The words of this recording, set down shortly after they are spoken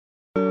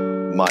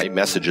My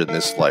message in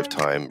this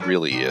lifetime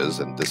really is,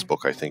 and this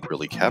book I think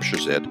really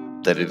captures it,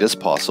 that it is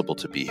possible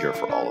to be here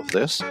for all of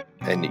this,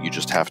 and you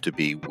just have to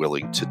be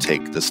willing to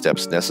take the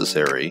steps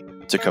necessary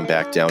to come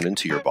back down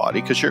into your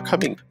body, because you're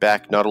coming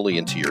back not only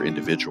into your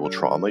individual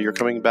trauma, you're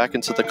coming back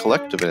into the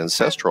collective and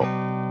ancestral.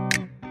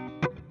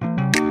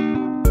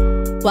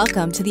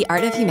 Welcome to The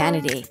Art of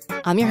Humanity.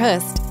 I'm your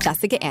host,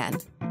 Jessica Ann.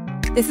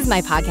 This is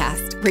my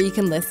podcast where you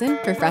can listen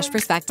for fresh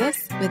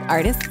perspectives with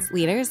artists,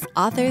 leaders,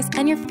 authors,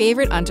 and your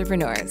favorite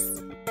entrepreneurs.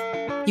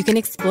 You can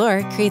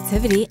explore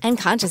creativity and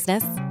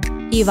consciousness,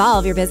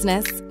 evolve your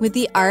business with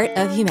the art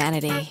of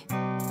humanity.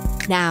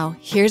 Now,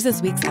 here's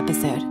this week's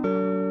episode.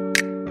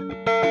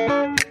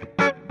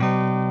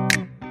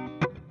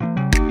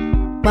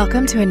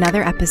 Welcome to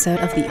another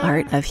episode of The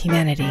Art of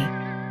Humanity.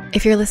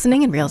 If you're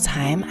listening in real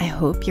time, I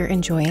hope you're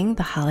enjoying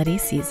the holiday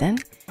season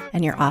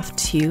and you're off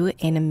to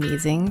an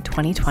amazing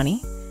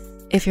 2020.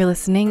 If you're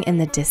listening in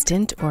the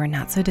distant or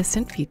not so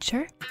distant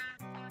future,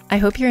 I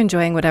hope you're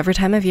enjoying whatever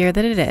time of year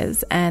that it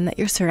is and that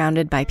you're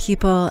surrounded by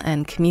people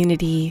and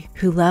community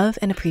who love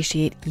and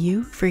appreciate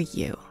you for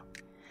you.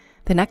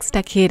 The next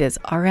decade is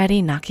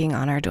already knocking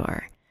on our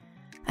door.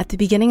 At the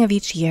beginning of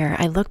each year,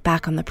 I look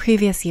back on the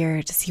previous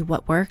year to see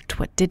what worked,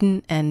 what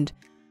didn't, and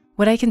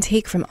what I can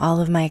take from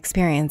all of my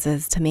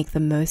experiences to make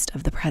the most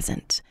of the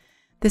present.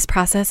 This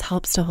process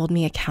helps to hold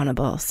me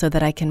accountable so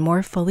that I can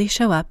more fully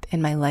show up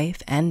in my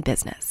life and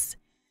business.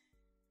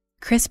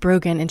 Chris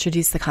Brogan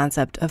introduced the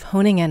concept of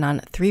honing in on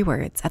 3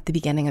 words at the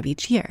beginning of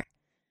each year.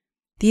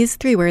 These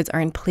 3 words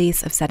are in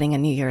place of setting a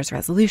New Year's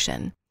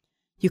resolution.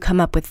 You come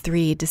up with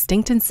 3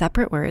 distinct and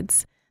separate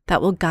words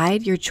that will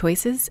guide your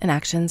choices and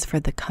actions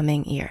for the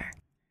coming year.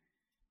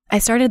 I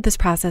started this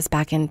process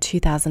back in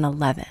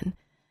 2011.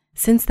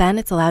 Since then,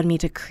 it's allowed me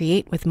to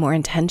create with more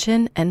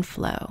intention and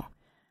flow.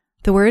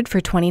 The word for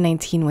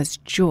 2019 was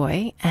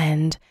joy,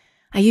 and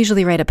I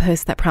usually write a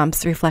post that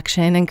prompts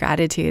reflection and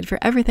gratitude for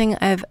everything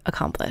I've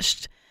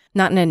accomplished.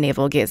 Not in a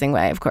navel-gazing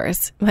way, of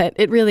course, but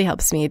it really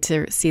helps me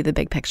to see the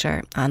big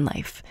picture on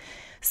life.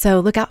 So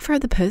look out for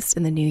the post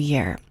in the new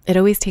year. It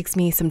always takes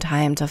me some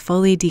time to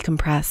fully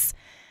decompress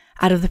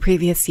out of the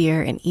previous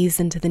year and ease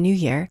into the new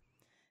year.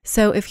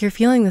 So if you're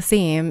feeling the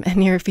same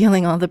and you're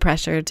feeling all the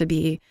pressure to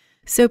be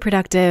so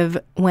productive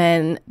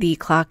when the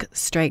clock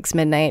strikes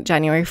midnight,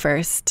 January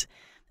 1st,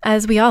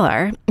 as we all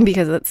are,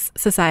 because it's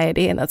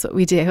society and that's what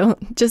we do,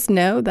 just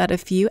know that a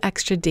few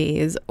extra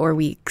days or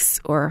weeks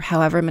or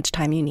however much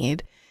time you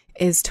need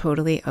is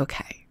totally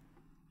okay.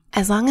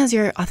 As long as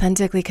you're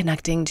authentically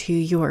connecting to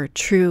your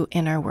true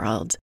inner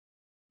world,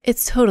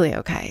 it's totally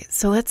okay.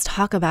 So let's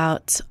talk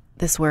about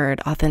this word,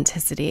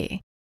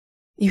 authenticity.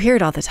 You hear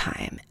it all the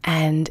time.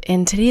 And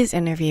in today's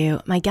interview,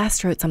 my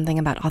guest wrote something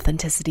about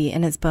authenticity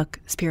in his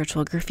book,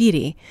 Spiritual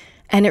Graffiti,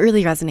 and it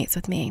really resonates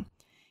with me.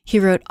 He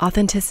wrote,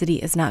 authenticity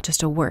is not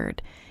just a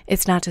word.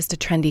 It's not just a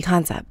trendy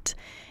concept.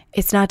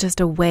 It's not just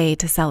a way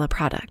to sell a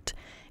product.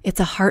 It's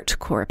a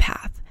heart-core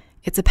path.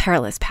 It's a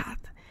perilous path.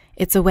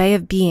 It's a way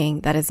of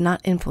being that is not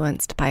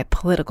influenced by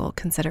political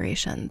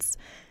considerations,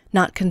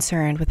 not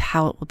concerned with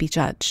how it will be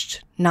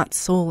judged, not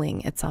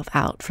souling itself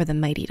out for the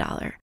mighty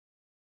dollar.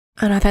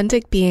 An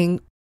authentic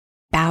being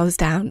bows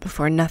down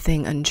before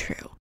nothing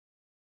untrue.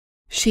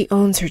 She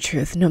owns her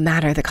truth no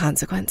matter the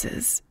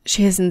consequences.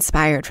 She is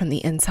inspired from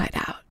the inside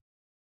out.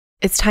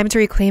 It's time to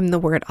reclaim the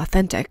word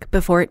authentic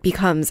before it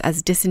becomes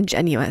as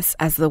disingenuous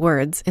as the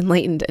words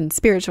enlightened and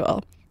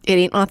spiritual. It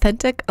ain't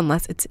authentic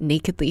unless it's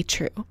nakedly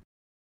true.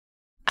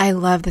 I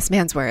love this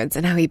man's words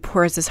and how he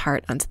pours his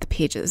heart onto the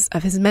pages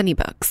of his many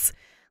books,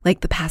 like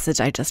the passage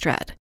I just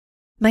read.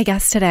 My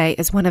guest today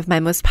is one of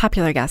my most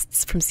popular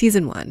guests from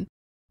season 1,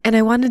 and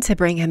I wanted to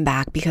bring him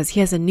back because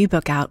he has a new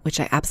book out which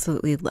I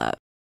absolutely love.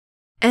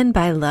 And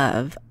by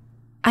love,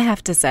 I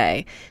have to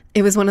say,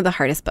 it was one of the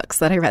hardest books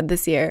that I read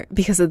this year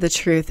because of the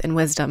truth and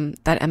wisdom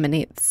that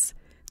emanates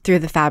through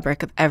the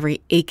fabric of every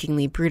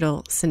achingly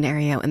brutal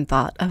scenario and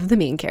thought of the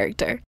main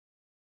character.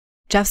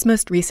 Jeff's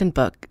most recent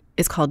book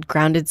is called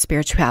Grounded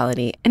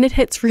Spirituality, and it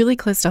hits really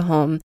close to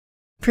home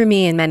for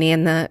me and many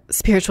in the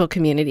spiritual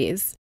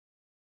communities.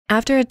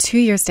 After a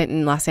 2-year stint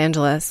in Los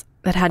Angeles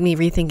that had me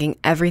rethinking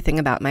everything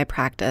about my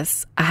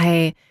practice,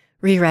 I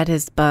reread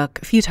his book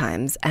a few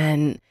times,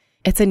 and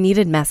it's a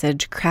needed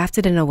message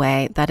crafted in a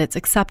way that it's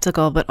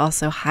acceptable but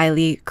also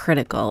highly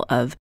critical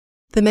of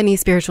the many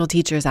spiritual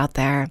teachers out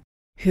there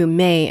who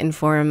may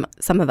inform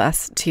some of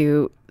us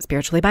to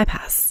spiritually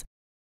bypass.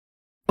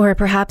 Or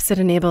perhaps it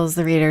enables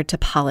the reader to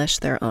polish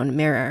their own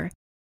mirror,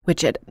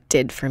 which it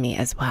did for me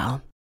as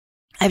well.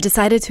 I've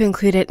decided to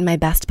include it in my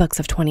best books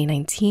of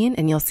 2019,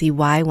 and you'll see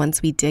why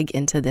once we dig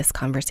into this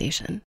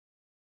conversation.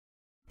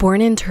 Born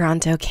in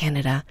Toronto,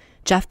 Canada,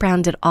 Jeff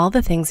Brown did all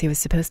the things he was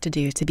supposed to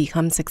do to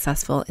become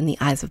successful in the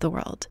eyes of the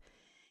world.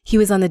 He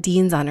was on the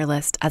Dean's Honor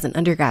List as an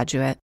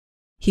undergraduate.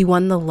 He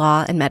won the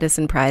Law and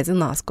Medicine Prize in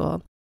law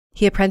school.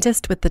 He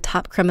apprenticed with the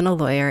top criminal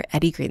lawyer,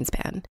 Eddie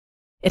Greenspan.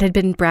 It had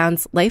been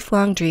Brown's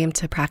lifelong dream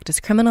to practice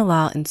criminal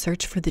law and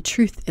search for the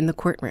truth in the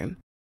courtroom.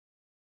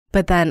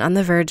 But then, on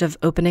the verge of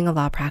opening a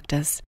law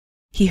practice,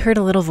 He heard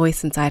a little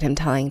voice inside him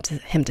telling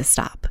him to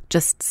stop,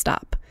 just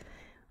stop.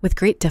 With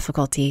great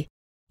difficulty,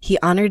 he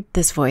honored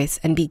this voice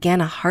and began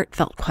a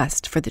heartfelt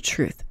quest for the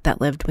truth that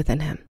lived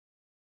within him.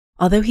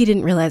 Although he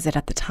didn't realize it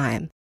at the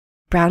time,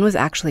 Brown was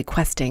actually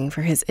questing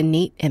for his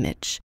innate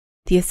image,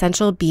 the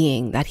essential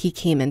being that he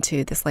came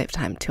into this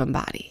lifetime to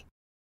embody.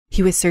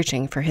 He was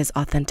searching for his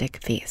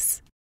authentic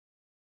face.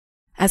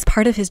 As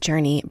part of his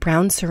journey,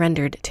 Brown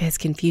surrendered to his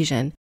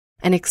confusion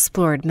and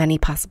explored many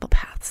possible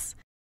paths.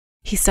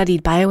 He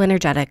studied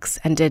bioenergetics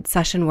and did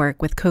session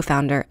work with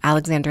co-founder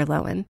Alexander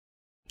Lowen.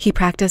 He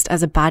practiced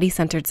as a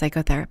body-centered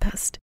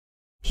psychotherapist.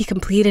 He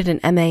completed an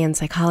MA in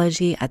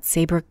psychology at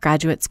Saybrook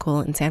Graduate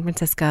School in San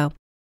Francisco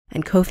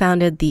and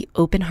co-founded the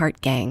Open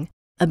Heart Gang,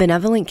 a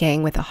benevolent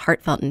gang with a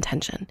heartfelt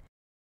intention.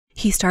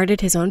 He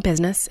started his own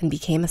business and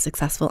became a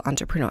successful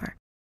entrepreneur.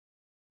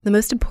 The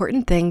most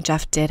important thing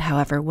Jeff did,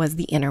 however, was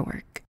the inner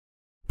work.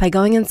 By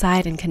going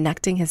inside and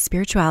connecting his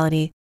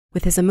spirituality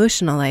with his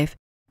emotional life,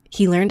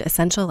 he learned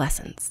essential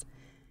lessons.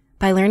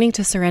 By learning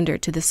to surrender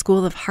to the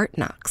school of heart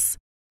knocks,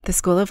 the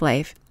school of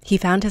life, he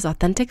found his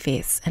authentic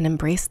face and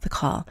embraced the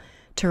call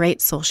to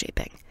write soul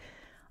shaping.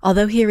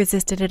 Although he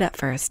resisted it at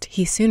first,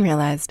 he soon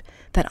realized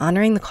that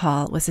honoring the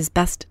call was his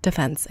best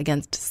defense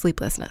against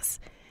sleeplessness.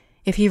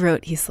 If he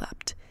wrote, he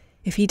slept.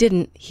 If he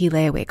didn't, he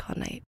lay awake all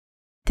night.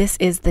 This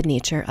is the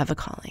nature of a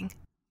calling.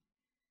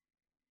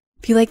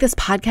 If you like this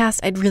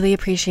podcast, I'd really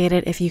appreciate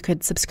it if you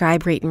could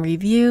subscribe, rate, and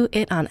review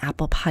it on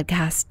Apple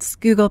Podcasts,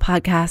 Google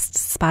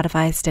Podcasts,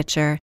 Spotify,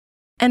 Stitcher,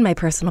 and my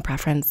personal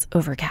preference,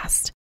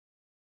 Overcast.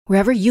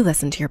 Wherever you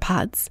listen to your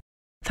pods,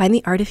 find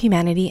The Art of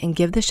Humanity and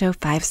give the show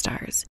 5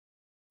 stars.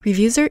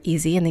 Reviews are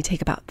easy and they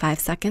take about 5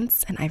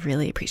 seconds, and I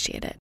really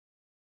appreciate it.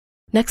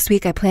 Next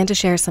week, I plan to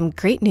share some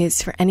great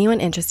news for anyone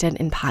interested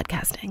in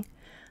podcasting.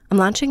 I'm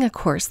launching a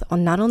course that will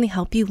not only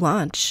help you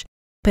launch,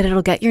 but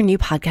it'll get your new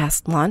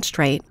podcast launched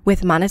right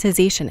with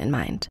monetization in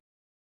mind.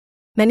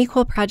 Many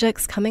cool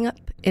projects coming up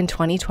in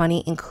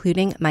 2020,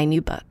 including my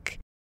new book.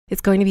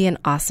 It's going to be an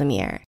awesome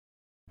year.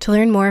 To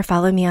learn more,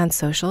 follow me on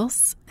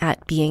socials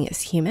at Being is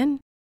Human,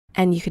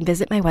 and you can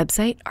visit my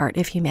website,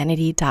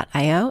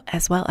 artofhumanity.io,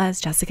 as well as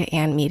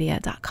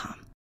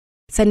jessicaannmedia.com.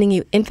 Sending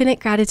you infinite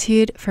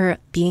gratitude for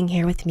being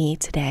here with me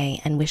today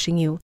and wishing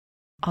you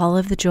all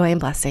of the joy and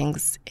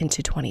blessings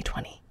into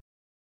 2020.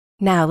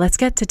 Now, let's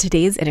get to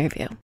today's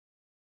interview.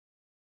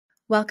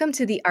 Welcome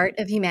to The Art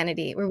of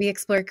Humanity, where we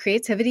explore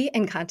creativity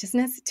and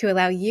consciousness to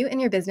allow you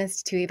and your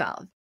business to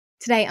evolve.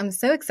 Today, I'm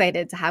so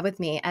excited to have with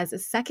me as a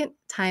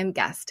second-time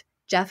guest,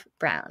 Jeff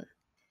Brown.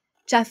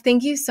 Jeff,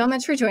 thank you so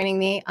much for joining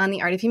me on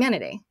The Art of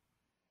Humanity.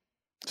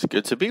 It's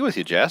good to be with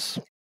you, Jess.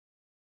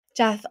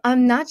 Jeff,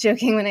 I'm not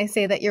joking when I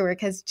say that your work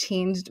has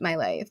changed my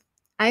life.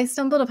 I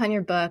stumbled upon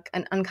your book,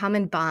 An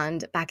Uncommon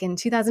Bond, back in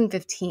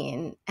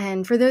 2015.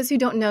 And for those who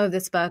don't know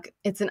this book,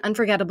 it's an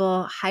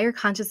unforgettable, higher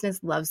consciousness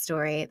love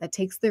story that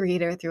takes the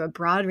reader through a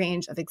broad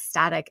range of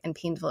ecstatic and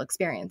painful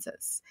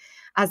experiences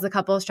as the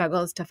couple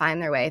struggles to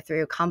find their way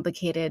through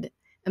complicated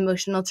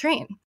emotional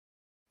terrain.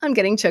 I'm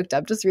getting choked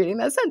up just reading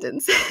that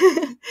sentence.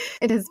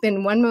 It has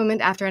been one moment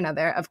after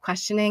another of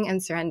questioning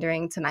and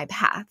surrendering to my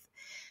path.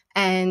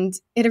 And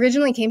it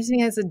originally came to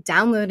me as a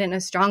download in a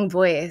strong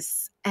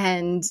voice.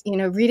 And,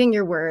 reading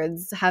your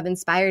words have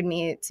inspired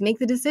me to make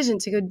the decision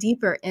to go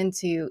deeper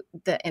into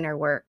the inner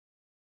work.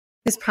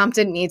 This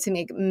prompted me to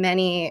make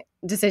many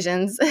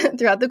decisions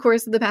throughout the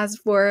course of the past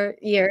 4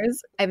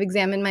 years. I've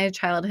examined my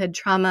childhood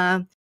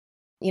trauma.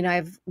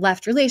 I've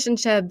left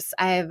relationships.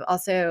 I've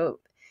also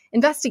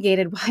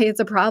investigated why it's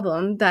a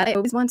problem that I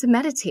always want to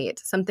meditate,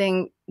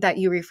 something that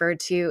you refer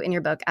to in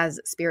your book as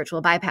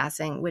spiritual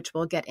bypassing, which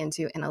we'll get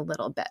into in a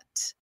little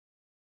bit.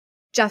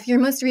 Jeff, your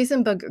most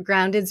recent book,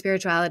 Grounded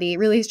Spirituality,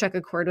 really struck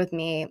a chord with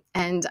me,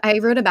 and I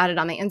wrote about it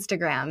on my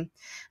Instagram,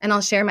 and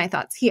I'll share my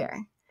thoughts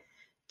here.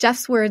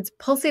 Jeff's words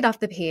pulsate off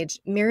the page,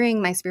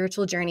 mirroring my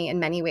spiritual journey in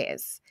many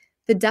ways.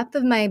 The depth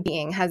of my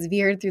being has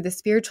veered through the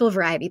spiritual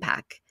variety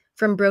pack,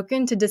 from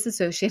broken to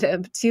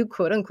disassociative to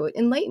quote-unquote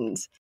enlightened.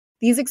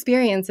 These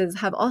experiences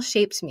have all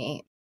shaped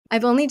me.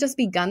 I've only just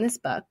begun this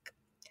book.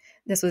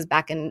 This was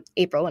back in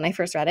April when I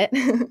first read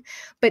it.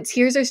 But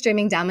tears are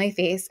streaming down my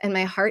face and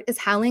my heart is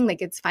howling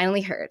like it's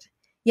finally heard.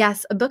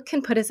 Yes, a book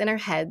can put us in our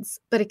heads,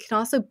 but it can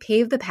also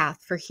pave the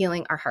path for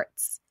healing our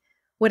hearts.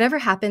 Whatever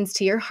happens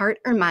to your heart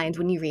or mind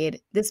when you read,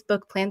 this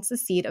book plants the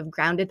seed of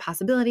grounded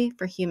possibility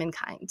for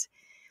humankind.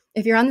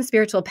 If you're on the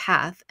spiritual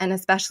path, and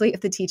especially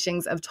if the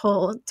teachings of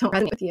Toll don't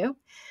resonate with you,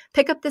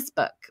 pick up this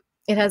book.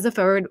 It has a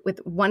foreword with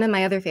one of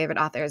my other favorite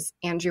authors,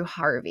 Andrew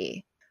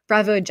Harvey.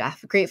 Bravo,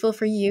 Jeff. Grateful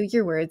for you,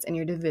 your words, and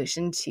your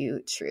devotion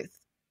to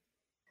truth.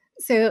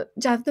 So,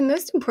 Jeff, the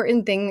most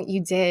important thing that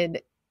you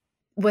did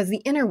was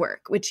the inner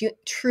work, which you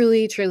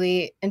truly,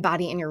 truly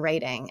embody in your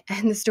writing.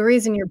 And the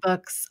stories in your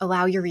books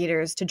allow your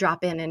readers to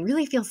drop in and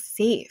really feel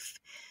safe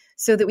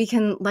so that we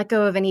can let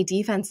go of any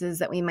defenses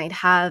that we might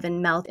have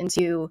and melt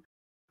into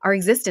our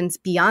existence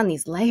beyond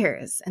these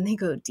layers. And they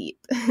go deep.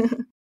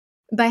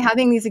 By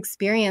having these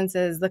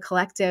experiences, the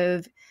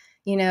collective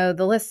the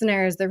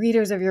listeners, the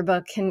readers of your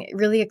book can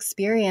really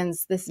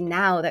experience this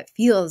now that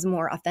feels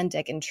more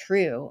authentic and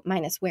true,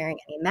 minus wearing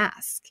any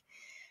mask.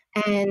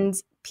 And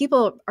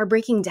people are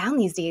breaking down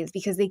these days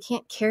because they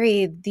can't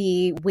carry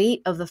the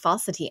weight of the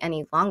falsity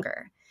any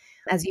longer.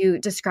 As you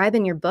describe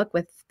in your book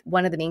with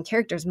one of the main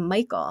characters,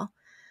 Michael,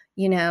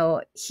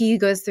 he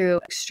goes through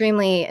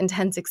extremely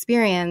intense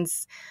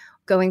experience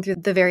going through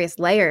the various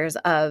layers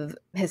of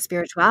his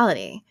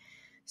spirituality.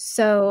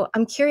 So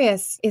I'm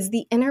curious, is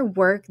the inner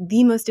work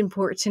the most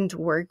important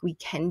work we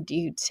can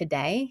do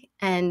today?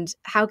 And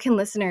how can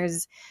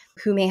listeners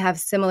who may have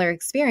similar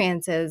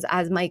experiences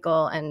as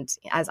Michael and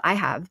as I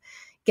have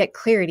get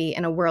clarity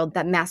in a world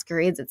that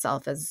masquerades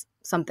itself as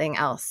something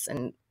else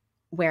and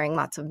wearing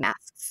lots of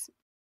masks?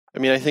 I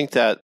mean, I think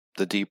that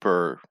the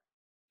deeper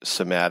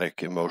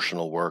somatic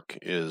emotional work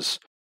is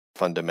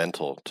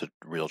fundamental to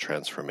real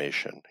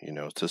transformation,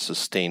 to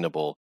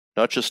sustainable,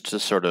 not just to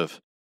sort of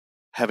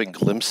having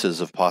glimpses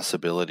of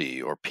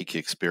possibility or peak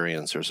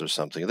experiencers or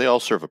something. They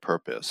all serve a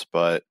purpose,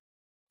 but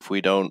if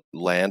we don't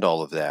land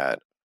all of that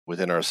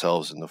within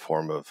ourselves in the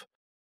form of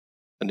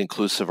an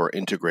inclusive or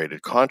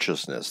integrated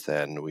consciousness,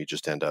 then we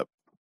just end up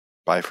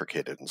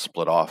bifurcated and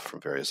split off from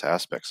various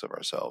aspects of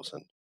ourselves.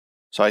 And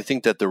so I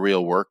think that the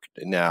real work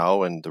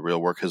now, and the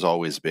real work has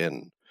always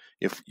been,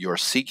 if you're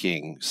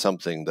seeking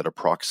something that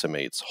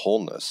approximates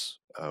wholeness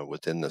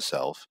within the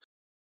self,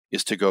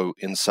 is to go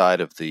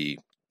inside of the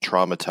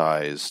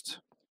traumatized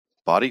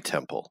body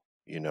temple,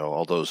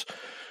 all those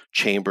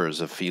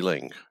chambers of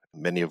feeling,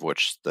 many of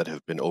which that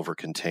have been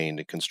over-contained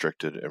and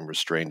constricted and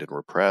restrained and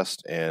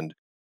repressed, and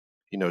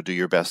do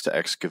your best to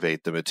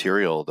excavate the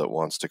material that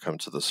wants to come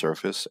to the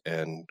surface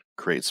and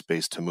create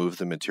space to move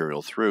the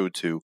material through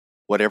to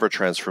whatever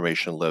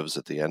transformation lives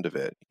at the end of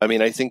it. I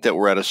mean, I think that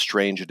we're at a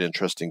strange and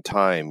interesting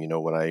time.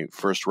 When I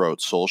first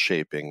wrote Soul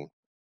Shaping,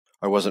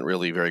 I wasn't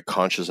really very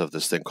conscious of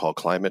this thing called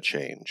climate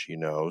change,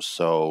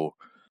 so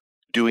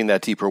doing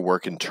that deeper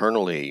work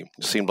internally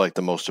seemed like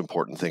the most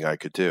important thing I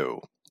could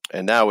do.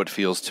 And now it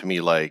feels to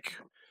me like,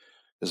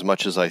 as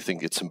much as I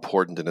think it's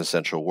important and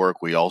essential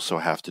work, we also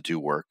have to do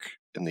work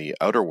in the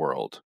outer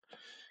world,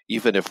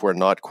 even if we're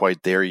not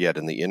quite there yet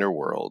in the inner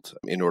world,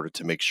 in order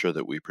to make sure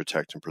that we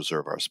protect and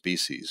preserve our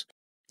species.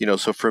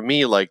 So for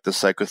me, like, the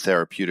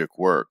psychotherapeutic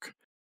work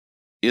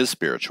is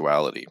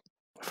spirituality.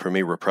 For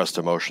me, repressed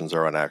emotions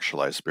are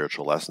unactualized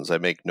spiritual lessons. I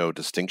make no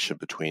distinction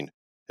between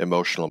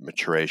emotional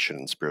maturation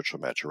and spiritual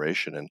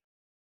maturation. And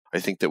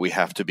I think that we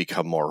have to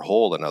become more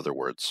whole, in other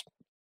words,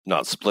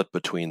 not split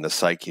between the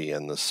psyche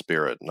and the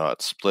spirit,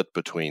 not split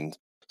between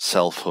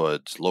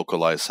selfhood,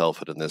 localized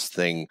selfhood, and this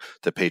thing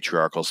the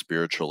patriarchal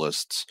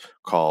spiritualists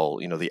call,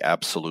 the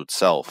absolute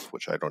self,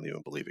 which I don't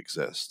even believe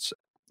exists.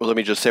 Well, let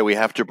me just say, we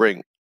have to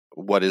bring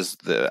what is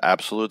the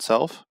absolute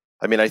self?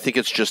 I mean, I think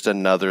it's just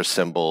another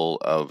symbol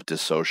of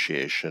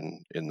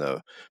dissociation in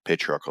the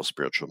patriarchal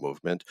spiritual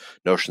movement.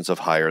 Notions of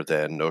higher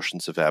than,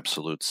 notions of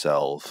absolute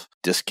self,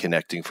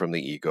 disconnecting from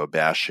the ego,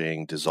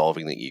 bashing,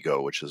 dissolving the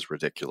ego, which is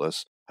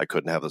ridiculous. I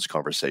couldn't have this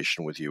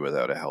conversation with you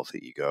without a healthy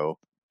ego.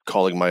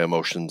 Calling my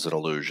emotions an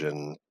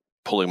illusion,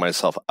 pulling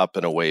myself up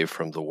and away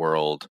from the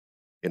world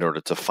in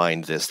order to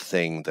find this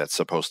thing that's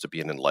supposed to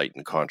be an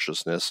enlightened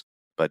consciousness.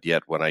 But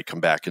yet when I come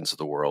back into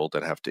the world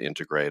and have to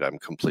integrate, I'm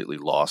completely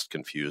lost,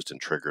 confused,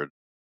 and triggered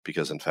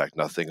because, in fact,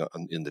 nothing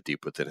in the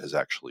deep within has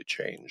actually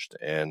changed.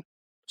 And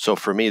so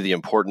for me, the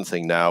important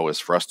thing now is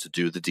for us to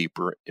do the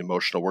deeper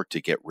emotional work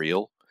to get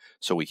real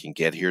so we can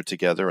get here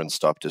together and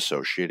stop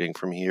dissociating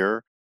from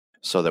here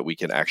so that we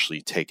can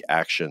actually take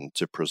action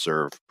to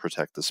preserve,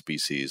 protect the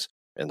species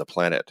and the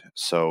planet.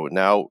 So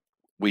now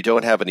we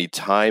don't have any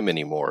time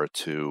anymore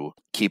to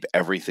keep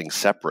everything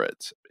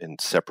separate in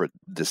separate,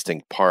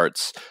 distinct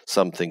parts.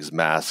 Some things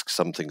masked,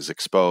 some things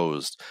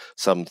exposed,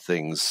 some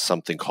things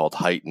something called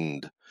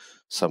heightened,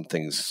 some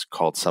things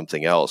called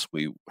something else.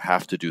 We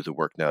have to do the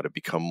work now to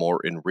become more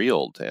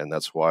enrealed. And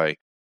that's why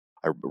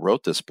I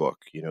wrote this book,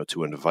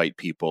 to invite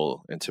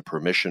people and to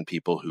permission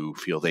people who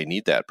feel they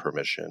need that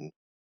permission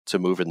to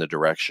move in the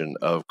direction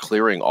of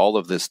clearing all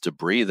of this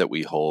debris that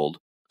we hold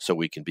so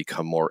we can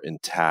become more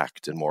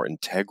intact and more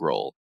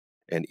integral.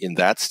 And in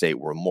that state,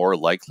 we're more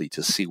likely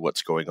to see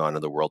what's going on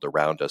in the world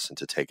around us and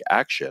to take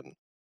action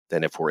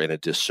than if we're in a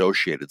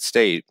dissociated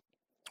state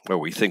where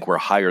we think we're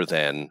higher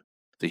than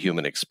the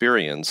human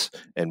experience.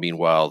 And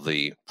meanwhile,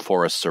 the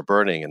forests are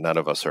burning and none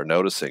of us are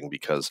noticing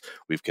because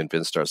we've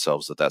convinced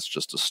ourselves that that's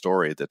just a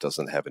story that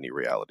doesn't have any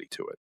reality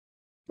to it.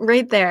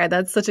 Right there.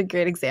 That's such a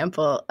great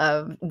example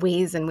of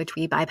ways in which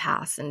we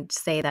bypass and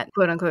say that,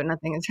 quote unquote,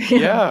 nothing is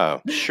real. Yeah,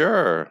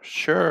 sure.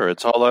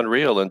 It's all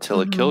unreal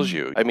until it kills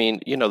you. I mean,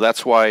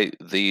 that's why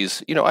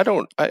these,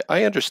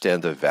 I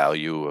understand the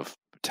value of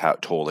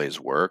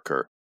Tolle's work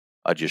or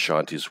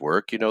Adyashanti's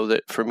work,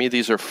 that for me,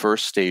 these are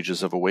first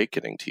stages of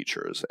awakening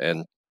teachers.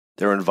 And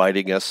they're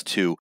inviting us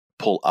to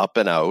pull up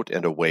and out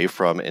and away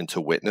from and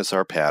to witness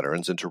our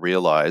patterns and to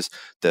realize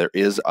there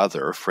is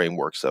other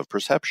frameworks of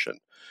perception.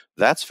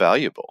 That's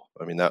valuable.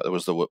 I mean, that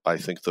was I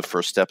think the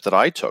first step that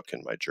I took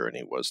in my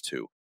journey was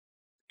to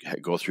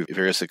go through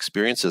various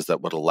experiences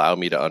that would allow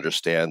me to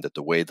understand that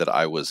the way that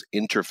I was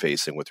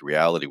interfacing with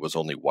reality was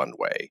only one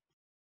way.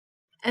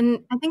 And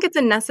I think it's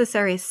a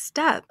necessary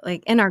step,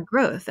 like, in our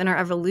growth, in our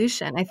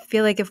evolution. I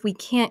feel like if we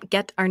can't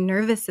get our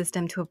nervous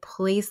system to a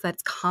place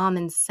that's calm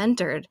and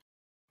centered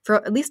for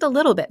at least a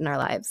little bit in our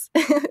lives,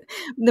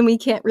 then we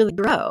can't really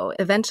grow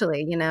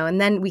eventually, and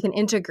then we can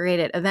integrate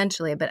it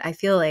eventually. But I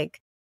feel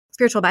like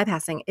spiritual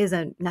bypassing is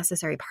a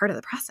necessary part of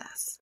the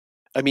process.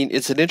 I mean,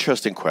 it's an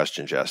interesting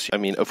question, Jess. I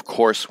mean, of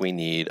course, we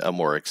need a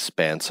more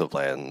expansive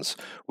lens.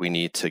 We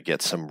need to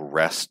get some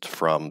rest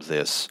from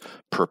this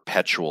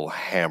perpetual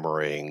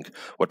hammering,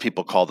 what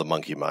people call the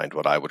monkey mind,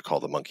 what I would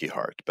call the monkey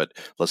heart. But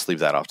let's leave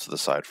that off to the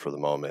side for the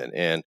moment.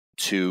 And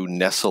to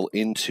nestle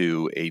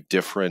into a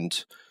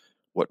different,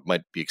 what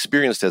might be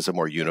experienced as a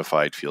more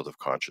unified field of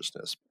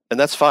consciousness. And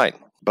that's fine.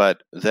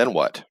 But then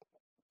what?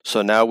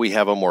 So now we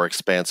have a more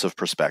expansive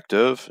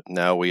perspective.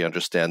 Now we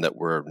understand that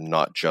we're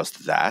not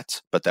just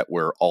that, but that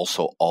we're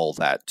also all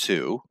that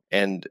too.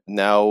 And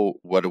now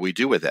what do we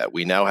do with that?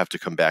 We now have to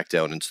come back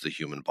down into the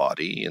human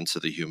body, into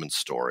the human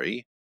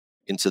story,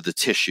 into the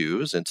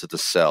tissues, into the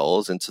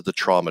cells, into the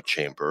trauma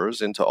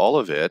chambers, into all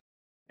of it,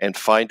 and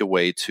find a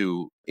way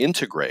to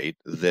integrate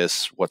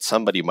this, what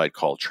somebody might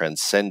call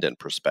transcendent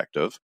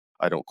perspective.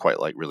 I don't quite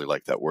really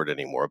like that word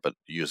anymore, but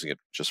using it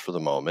just for the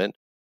moment,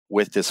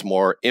 with this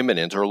more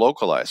immanent or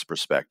localized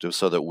perspective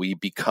so that we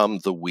become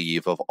the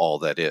weave of all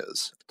that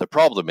is. The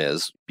problem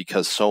is,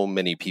 because so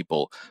many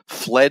people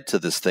fled to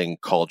this thing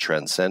called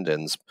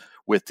transcendence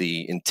with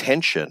the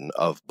intention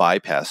of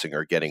bypassing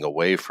or getting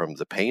away from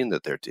the pain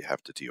that they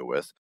have to deal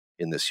with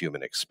in this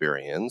human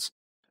experience,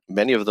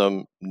 many of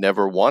them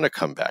never want to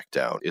come back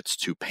down. It's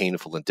too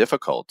painful and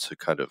difficult to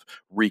kind of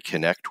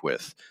reconnect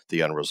with the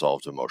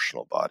unresolved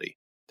emotional body.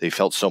 They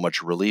felt so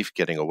much relief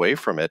getting away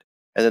from it,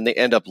 and then they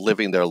end up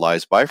living their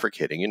lives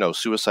bifurcating.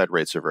 Suicide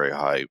rates are very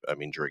high. I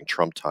mean, during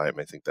Trump time,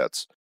 I think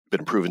that's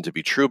been proven to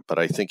be true. But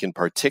I think in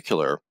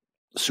particular,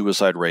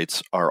 suicide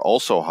rates are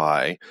also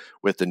high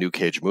with the New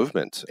Cage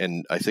movement.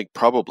 And I think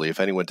probably if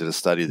anyone did a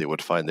study, they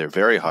would find they're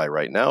very high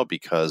right now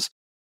because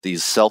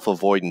these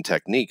self-avoidant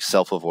techniques,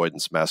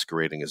 self-avoidance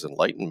masquerading as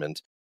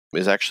enlightenment,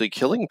 is actually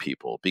killing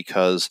people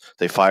because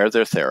they fire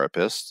their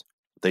therapist.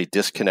 They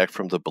disconnect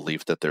from the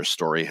belief that their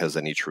story has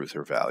any truth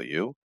or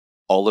value.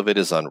 All of it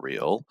is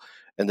unreal.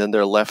 And then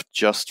they're left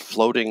just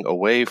floating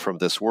away from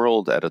this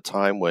world at a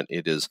time when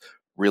it is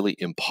really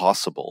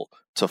impossible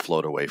to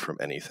float away from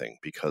anything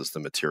because the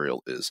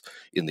material is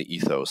in the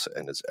ethos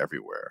and is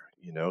everywhere,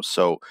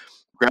 So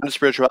grounded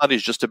spirituality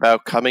is just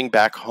about coming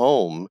back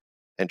home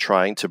and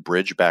trying to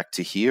bridge back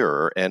to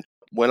here. And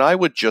when I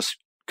would just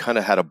kind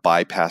of had a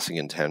bypassing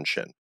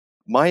intention,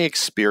 my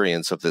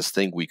experience of this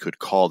thing we could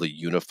call the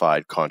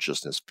unified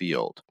consciousness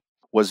field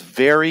was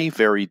very,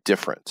 very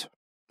different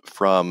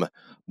from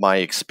my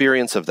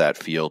experience of that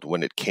field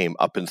when it came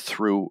up and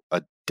through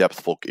a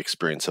depthful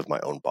experience of my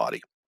own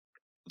body.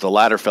 The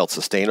latter felt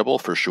sustainable,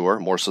 for sure,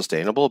 more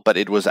sustainable, but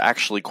it was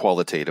actually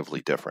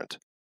qualitatively different.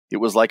 It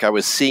was like I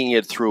was seeing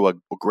it through a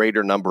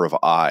greater number of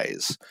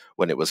eyes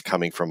when it was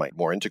coming from my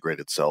more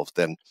integrated self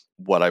than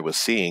what I was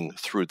seeing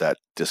through that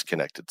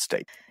disconnected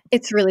state.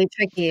 It's really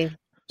tricky.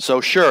 So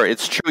sure,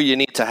 it's true you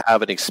need to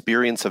have an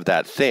experience of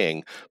that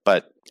thing,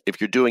 but if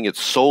you're doing it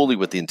solely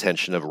with the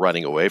intention of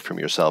running away from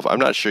yourself, I'm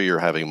not sure you're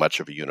having much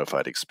of a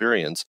unified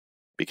experience,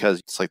 because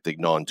it's like the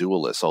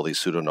non-dualists, all these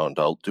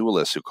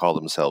pseudo-non-dualists who call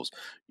themselves,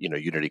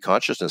 unity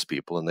consciousness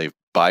people, and they've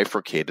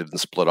bifurcated and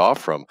split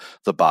off from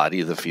the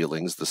body, the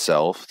feelings, the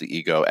self, the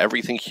ego,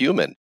 everything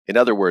human. In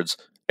other words,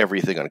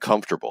 everything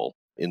uncomfortable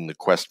in the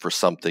quest for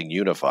something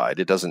unified.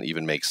 It doesn't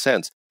even make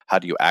sense. How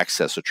do you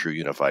access a true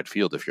unified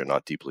field if you're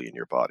not deeply in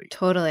your body?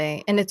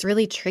 Totally. And it's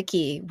really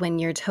tricky when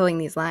you're towing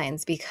these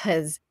lines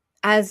because,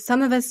 as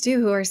some of us do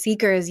who are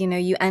seekers,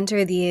 you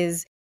enter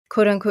these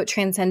quote unquote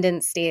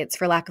transcendent states,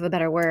 for lack of a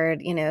better word,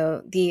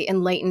 the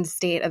enlightened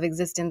state of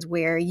existence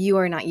where you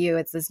are not you.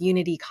 It's this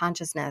unity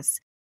consciousness.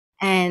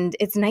 And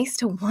it's nice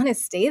to want to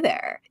stay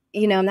there.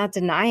 I'm not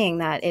denying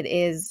that it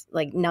is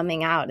like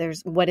numbing out.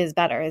 There's what is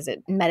better? Is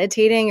it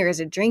meditating or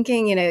is it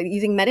drinking?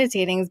 You think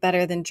meditating is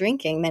better than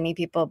drinking. Many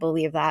people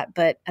believe that.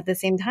 But at the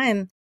same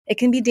time, it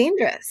can be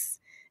dangerous.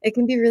 It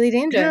can be really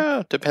dangerous.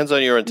 Yeah, depends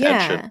on your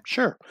intention. Yeah.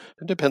 Sure.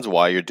 It depends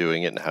why you're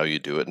doing it and how you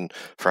do it and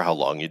for how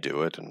long you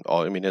do it and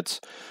all. I mean,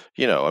 it's,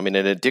 an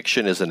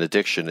addiction is an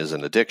addiction is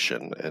an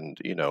addiction. And,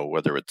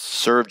 whether it's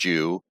served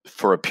you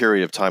for a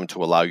period of time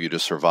to allow you to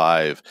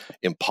survive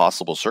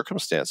impossible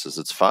circumstances,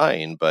 it's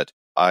fine. But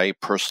I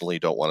personally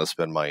don't want to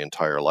spend my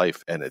entire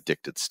life in an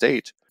addicted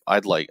state.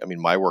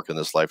 My work in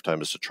this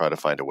lifetime is to try to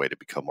find a way to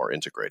become more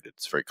integrated.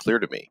 It's very clear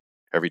to me.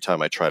 Every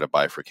time I try to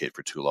bifurcate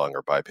for too long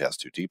or bypass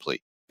too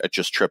deeply, I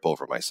just trip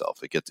over myself.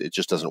 It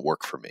just doesn't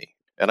work for me.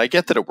 And I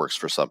get that it works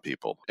for some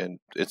people, and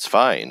it's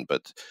fine.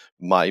 But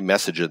my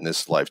message in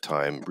this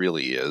lifetime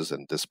really is,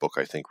 and this book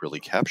I think really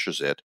captures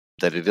it,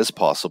 that it is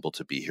possible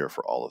to be here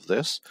for all of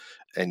this.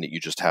 And you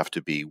just have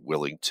to be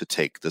willing to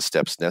take the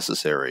steps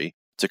necessary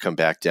to come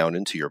back down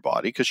into your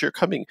body, because you're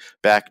coming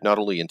back not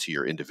only into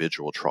your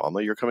individual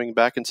trauma, you're coming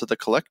back into the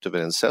collective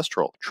and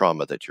ancestral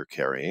trauma that you're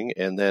carrying,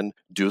 and then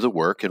do the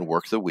work and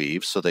work the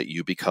weave so that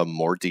you become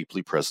more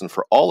deeply present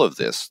for all of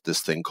this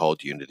thing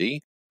called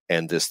unity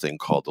and this thing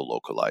called the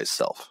localized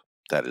self.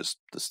 That is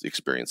the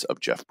experience of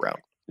Jeff Brown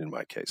in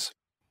my case.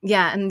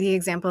 Yeah, and the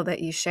example that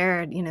you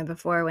shared,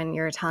 before, when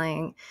you were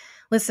telling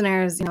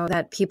listeners,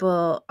 that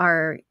people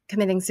are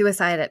committing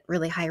suicide at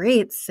really high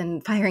rates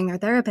and firing their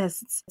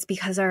therapists, it's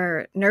because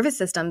our nervous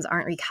systems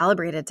aren't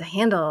recalibrated to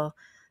handle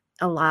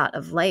a lot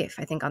of life,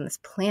 I think, on this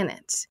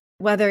planet.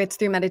 Whether it's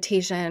through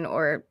meditation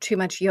or too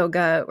much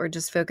yoga or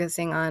just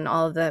focusing on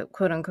all of the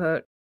quote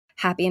unquote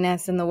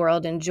happiness in the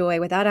world and joy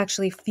without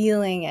actually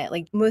feeling it.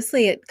 Like,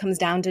 mostly it comes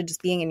down to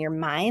just being in your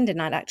mind and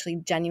not actually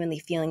genuinely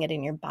feeling it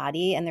in your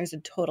body. And there's a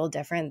total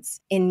difference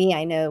in me.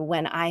 I know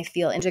when I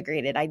feel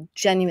integrated, I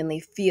genuinely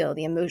feel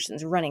the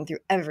emotions running through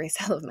every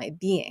cell of my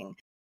being.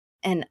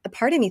 And a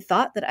part of me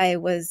thought that I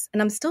was,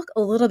 and I'm still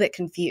a little bit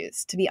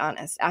confused, to be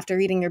honest, after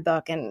reading your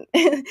book. And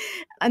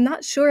I'm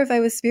not sure if I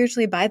was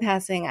spiritually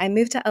bypassing. I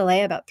moved to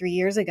LA about 3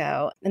 years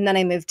ago, and then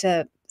I moved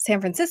to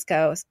San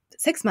Francisco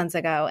 6 months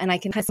ago. And I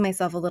can test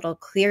myself a little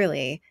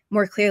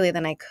more clearly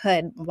than I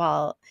could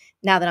now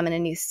that I'm in a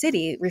new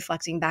city,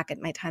 reflecting back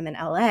at my time in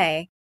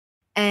LA.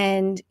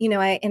 And, in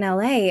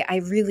LA,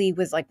 I really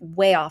was like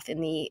way off in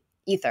the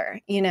ether,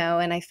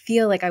 and I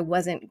feel like I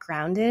wasn't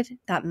grounded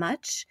that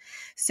much.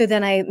 So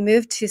then I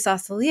moved to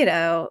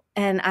Sausalito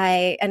and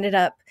I ended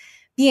up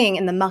being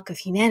in the muck of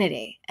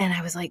humanity. And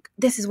I was like,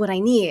 this is what I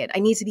need. I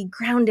need to be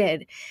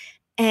grounded.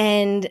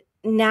 And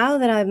now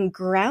that I'm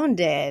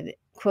grounded,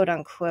 quote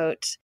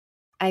unquote,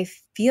 I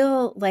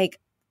feel like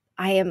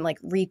I am like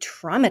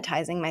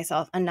re-traumatizing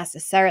myself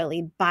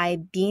unnecessarily by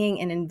being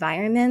in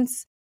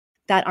environments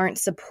that aren't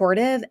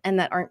supportive and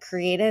that aren't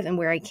creative and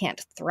where I can't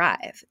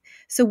thrive.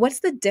 So what's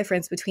the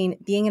difference between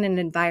being in an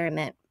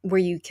environment where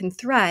you can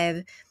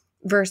thrive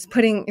versus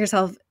putting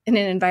yourself in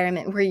an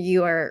environment where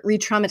you are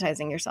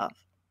re-traumatizing yourself?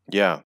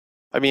 Yeah.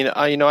 I mean,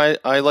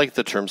 I like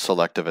the term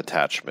selective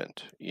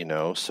attachment,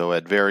 so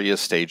at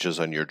various stages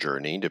on your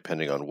journey,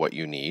 depending on what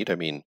you need. I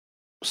mean,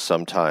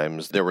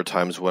 sometimes there were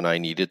times when I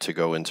needed to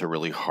go into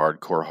really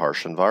hardcore,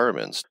 harsh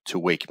environments to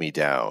wake me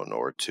down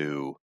or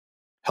to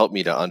help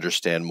me to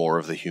understand more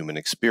of the human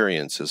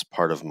experience as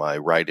part of my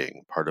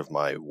writing, part of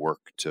my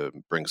work to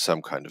bring some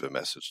kind of a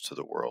message to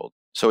the world.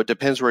 So it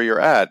depends where you're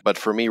at. But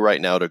for me right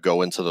now to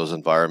go into those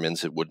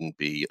environments, it wouldn't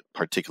be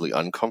particularly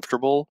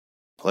uncomfortable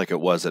like it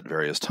was at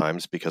various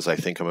times, because I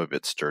think I'm a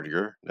bit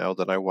sturdier now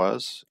than I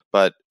was.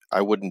 But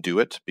I wouldn't do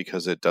it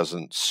because it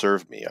doesn't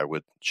serve me. I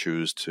would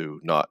choose to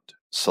not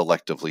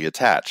selectively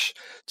attach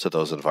to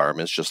those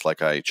environments, just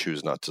like I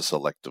choose not to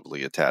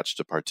selectively attach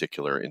to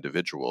particular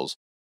individuals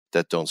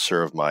that don't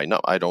serve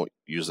I don't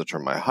use the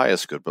term my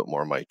highest good, but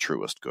more my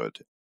truest good.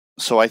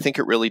 So I think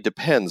it really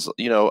depends.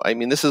 I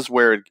mean, this is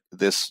where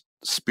this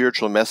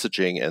spiritual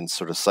messaging and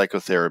sort of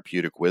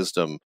psychotherapeutic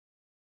wisdom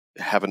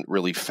haven't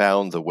really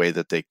found the way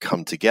that they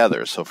come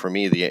together. So for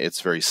me,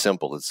 it's very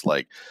simple. It's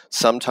like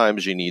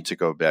sometimes you need to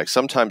go back.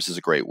 Sometimes is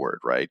a great word,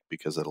 right?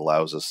 Because it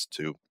allows us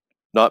to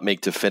not make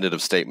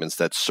definitive statements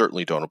that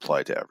certainly don't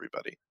apply to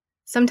everybody.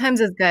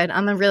 Sometimes is good.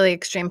 I'm a really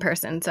extreme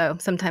person, so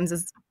sometimes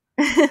is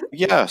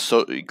Yeah,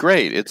 so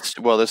great.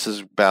 This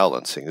is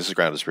balancing. This is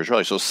grounded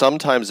spirituality. So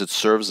sometimes it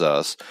serves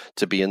us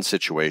to be in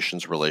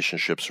situations,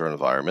 relationships, or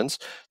environments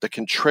that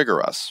can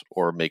trigger us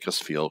or make us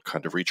feel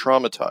kind of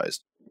re-traumatized,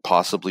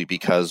 possibly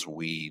because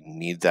we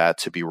need that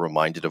to be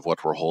reminded of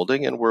what we're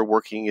holding and we're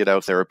working it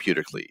out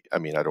therapeutically. I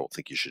mean, I don't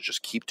think you should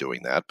just keep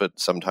doing that, but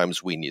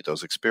sometimes we need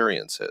those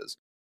experiences.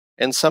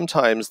 And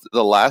sometimes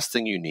the last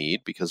thing you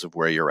need, because of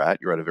where you're at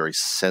a very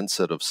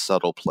sensitive,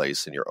 subtle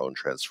place in your own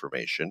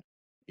transformation.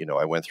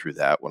 I went through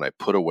that when I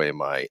put away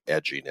my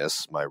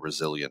edginess, my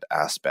resilient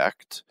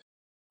aspect,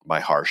 my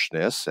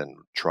harshness, and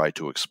tried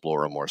to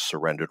explore a more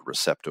surrendered,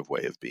 receptive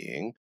way of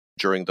being.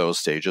 During those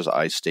stages,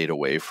 I stayed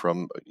away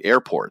from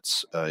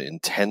airports,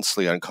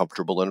 intensely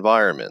uncomfortable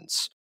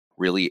environments,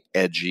 really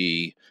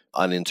edgy,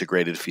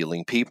 unintegrated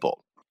feeling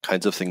people,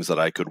 kinds of things that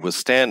I could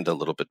withstand a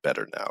little bit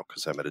better now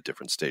because I'm at a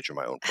different stage of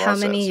my own process.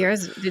 How many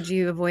years did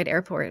you avoid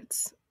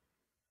airports?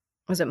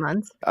 Was it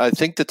months? I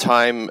think the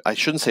time, I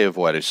shouldn't say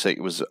avoid, I should say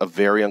it was a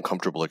very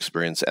uncomfortable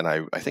experience. And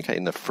I think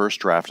in the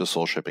first draft of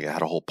Soul Shipping, I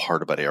had a whole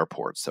part about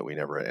airports that we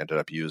never ended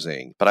up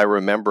using. But I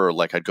remember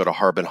I'd go to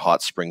Harbin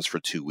Hot Springs for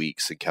 2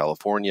 weeks in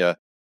California,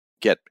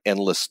 get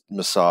endless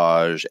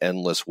massage,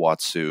 endless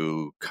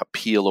Watsu,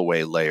 peel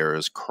away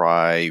layers,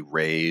 cry,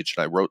 rage.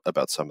 And I wrote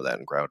about some of that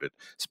in Grounded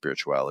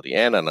Spirituality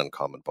and an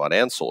Uncommon Bond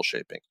and Soul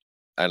Shaping.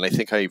 And I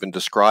think I even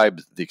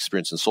described the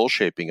experience in Soul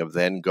Shaping of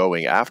then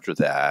going after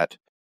that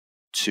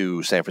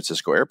to San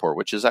Francisco Airport,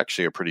 which is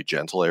actually a pretty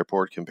gentle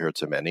airport compared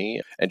to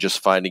many, and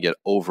just finding it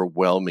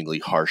overwhelmingly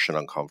harsh and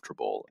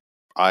uncomfortable.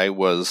 I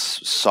was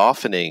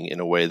softening in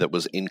a way that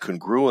was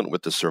incongruent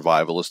with the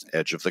survivalist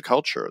edge of the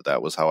culture.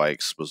 That was how I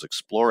was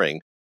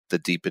exploring the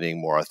deepening,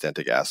 more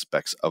authentic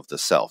aspects of the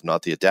self,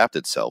 not the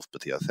adapted self,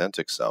 but the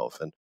authentic self.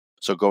 And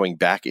So going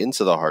back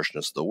into the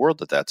harshness of the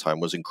world at that time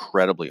was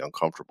incredibly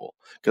uncomfortable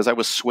because I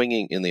was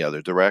swinging in the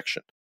other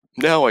direction.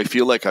 Now I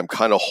feel like I'm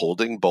kind of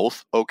holding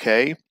both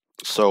okay.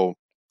 So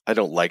I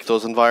don't like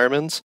those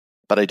environments,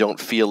 but I don't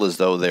feel as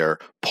though they're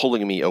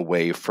pulling me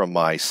away from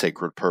my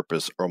sacred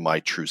purpose or my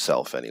true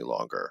self any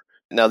longer.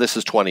 Now, this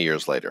is 20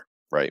 years later,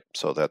 right?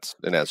 So that's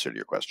an answer to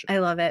your question. I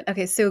love it.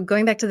 Okay, so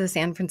going back to the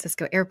San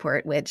Francisco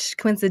airport, which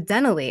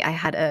coincidentally, I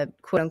had a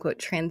quote unquote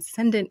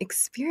transcendent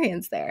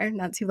experience there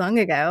not too long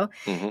ago.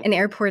 And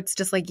airports,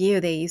 just like you,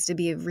 they used to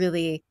be a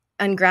really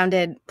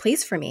ungrounded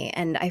place for me.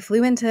 And I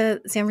flew into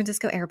San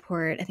Francisco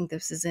airport. I think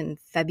this is in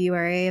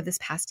February of this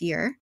past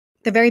year.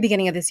 The very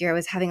beginning of this year, I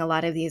was having a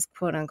lot of these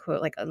quote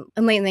unquote like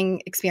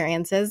enlightening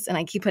experiences. And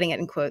I keep putting it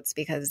in quotes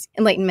because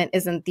enlightenment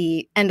isn't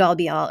the end all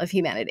be all of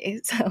humanity.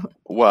 So,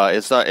 well,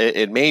 it's not,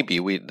 it may be.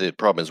 The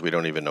problem is we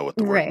don't even know what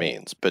the word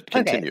means, but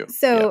continue. Okay.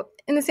 So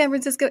in the San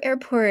Francisco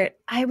airport,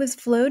 I was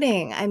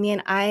floating. I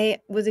mean, I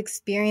was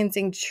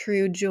experiencing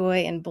true joy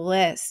and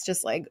bliss,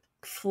 just like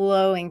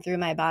flowing through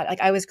my body. Like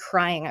I was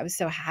crying. I was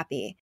so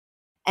happy.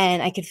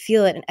 And I could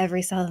feel it in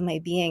every cell of my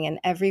being. And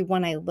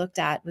everyone I looked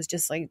at was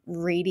just like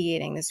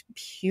radiating this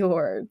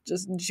pure,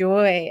 just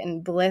joy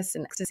and bliss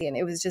and ecstasy. And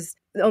it was just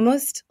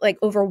almost like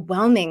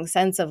overwhelming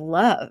sense of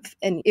love.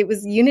 And it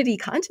was unity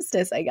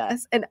consciousness, I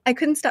guess. And I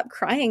couldn't stop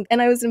crying.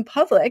 And I was in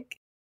public.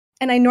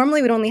 And I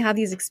normally would only have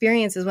these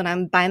experiences when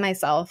I'm by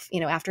myself,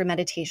 after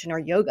meditation or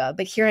yoga.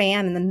 But here I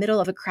am in the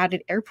middle of a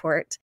crowded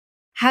airport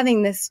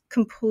having this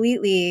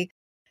completely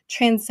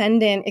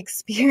transcendent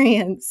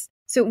experience.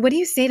 So what do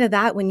you say to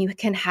that when you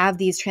can have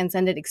these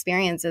transcendent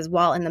experiences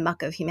while in the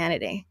muck of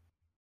humanity?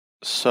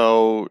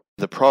 So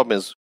the problem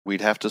is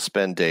we'd have to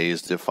spend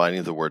days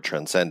defining the word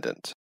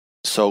transcendent.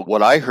 So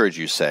what I heard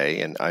you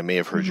say, and I may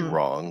have heard you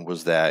wrong,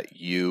 was that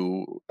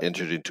you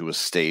entered into a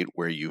state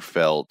where you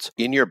felt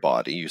in your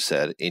body, you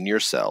said in your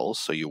cells,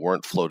 so you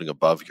weren't floating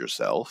above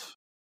yourself,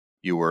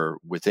 you were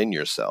within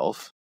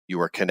yourself, you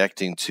were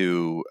connecting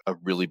to a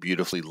really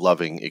beautifully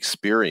loving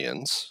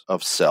experience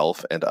of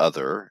self and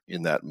other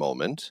in that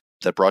moment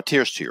that brought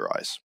tears to your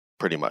eyes,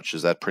 pretty much.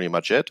 Is that pretty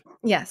much it?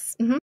 Yes.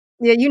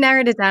 Yeah, you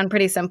narrowed it down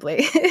pretty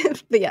simply,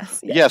 but yes.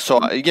 Yeah,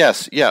 so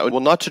yes, yeah. Well,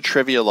 not to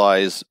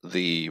trivialize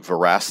the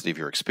veracity of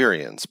your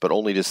experience, but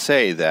only to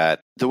say that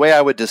the way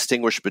I would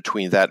distinguish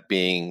between that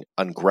being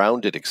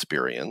ungrounded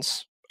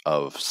experience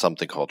of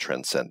something called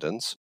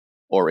transcendence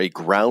or a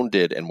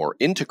grounded and more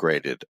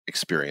integrated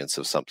experience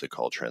of something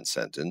called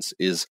transcendence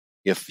is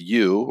if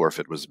you, or if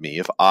it was me,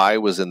 if I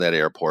was in that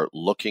airport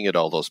looking at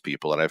all those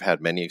people, and I've had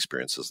many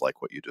experiences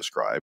like what you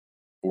described,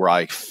 where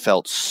I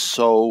felt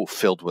so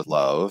filled with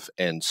love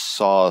and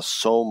saw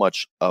so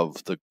much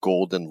of the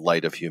golden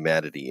light of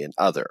humanity in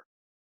other.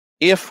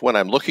 If, when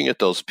I'm looking at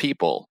those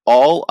people,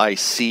 all I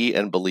see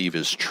and believe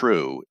is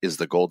true is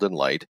the golden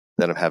light,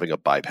 then I'm having a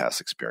bypass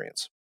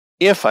experience.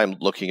 If I'm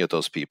looking at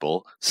those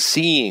people,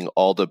 seeing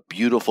all the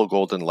beautiful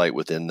golden light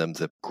within them,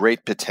 the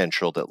great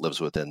potential that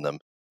lives within them,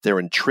 their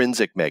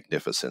intrinsic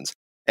magnificence,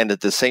 and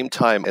at the same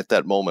time, at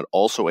that moment,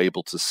 also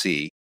able to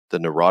see the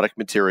neurotic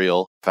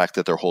material, the fact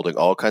that they're holding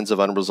all kinds of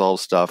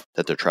unresolved stuff,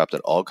 that they're trapped in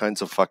all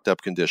kinds of fucked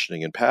up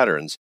conditioning and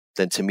patterns,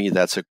 then to me,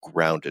 that's a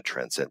grounded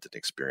transcendent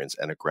experience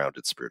and a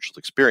grounded spiritual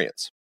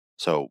experience.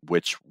 So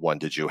which one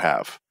did you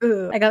have?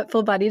 Ooh, I got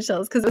full body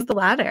chills because it was the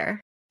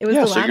latter. It was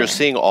the latter. So you're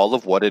seeing all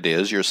of what it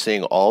is. You're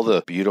seeing all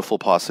the beautiful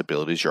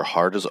possibilities. Your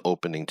heart is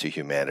opening to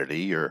humanity.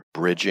 You're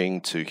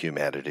bridging to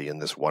humanity in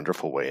this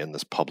wonderful way in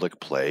this public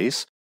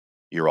place.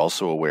 You're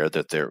also aware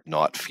that they're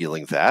not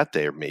feeling that.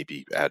 They're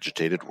maybe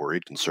agitated,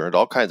 worried, concerned,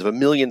 all kinds of a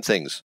million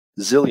things,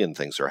 zillion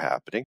things are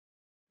happening.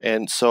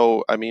 And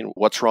so, I mean,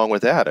 what's wrong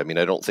with that? I mean,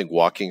 I don't think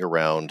walking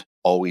around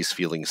always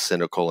feeling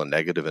cynical and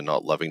negative and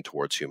not loving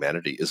towards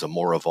humanity is a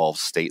more evolved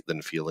state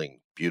than feeling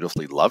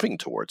beautifully loving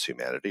towards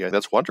humanity.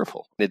 That's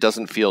wonderful. It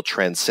doesn't feel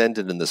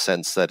transcendent in the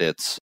sense that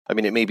it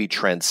may be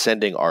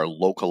transcending our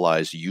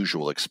localized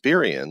usual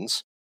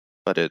experience,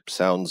 but it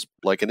sounds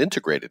like an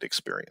integrated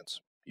experience.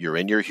 You're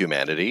in your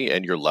humanity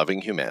and you're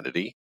loving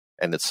humanity,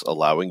 and it's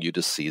allowing you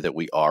to see that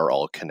we are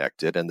all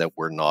connected and that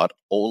we're not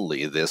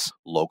only this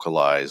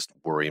localized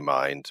worry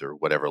mind or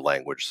whatever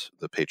language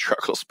the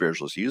patriarchal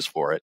spiritualists use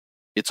for it.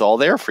 It's all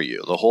there for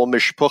you, the whole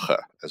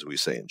mishpucha, as we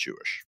say in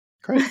Jewish.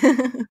 Great.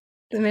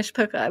 The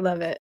mishpucha, I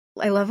love it.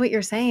 I love what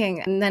you're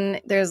saying. And then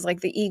there's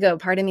like the ego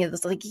part of me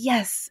that's like,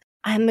 yes,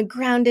 I'm a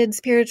grounded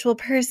spiritual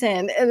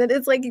person. And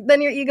it's like,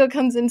 then your ego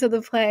comes into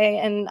the play.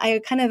 And I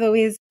kind of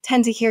always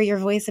tend to hear your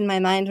voice in my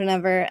mind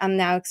whenever I'm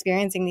now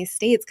experiencing these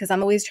states, because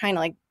I'm always trying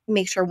to like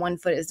make sure one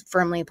foot is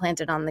firmly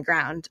planted on the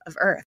ground of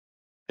earth.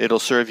 It'll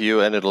serve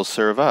you and it'll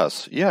serve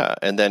us. Yeah.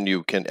 And then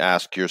you can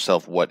ask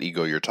yourself what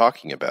ego you're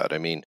talking about. I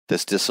mean,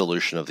 this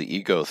dissolution of the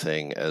ego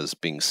thing as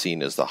being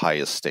seen as the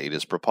highest state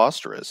is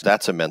preposterous.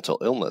 That's a mental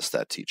illness,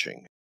 that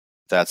teaching.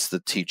 That's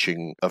the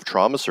teaching of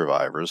trauma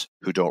survivors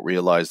who don't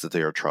realize that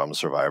they are trauma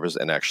survivors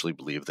and actually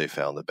believe they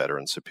found the better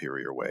and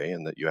superior way,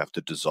 and that you have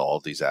to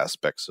dissolve these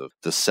aspects of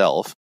the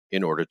self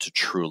in order to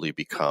truly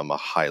become a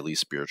highly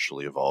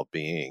spiritually evolved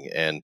being.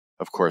 And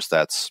Of course,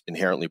 that's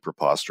inherently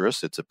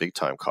preposterous. It's a big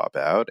time cop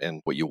out.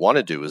 And what you want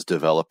to do is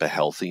develop a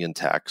healthy,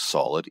 intact,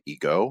 solid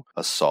ego,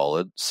 a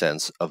solid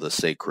sense of the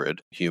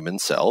sacred human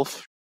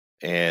self,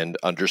 and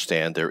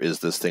understand there is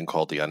this thing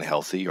called the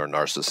unhealthy or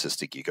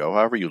narcissistic ego,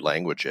 however you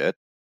language it.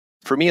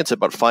 For me, it's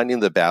about finding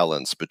the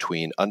balance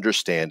between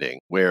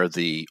understanding where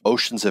the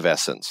oceans of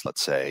essence,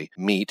 let's say,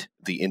 meet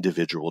the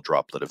individual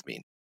droplet of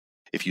meaning.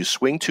 If you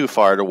swing too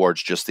far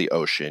towards just the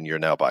ocean, you're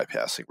now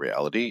bypassing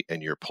reality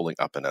and you're pulling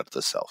up and out of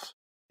the self.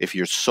 If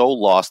you're so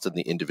lost in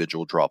the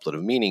individual droplet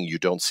of meaning, you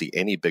don't see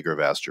any bigger,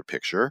 vaster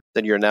picture,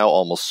 then you're now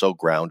almost so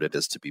grounded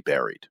as to be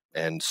buried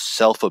and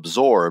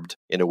self-absorbed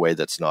in a way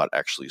that's not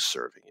actually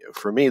serving you.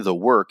 For me, the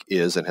work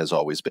is and has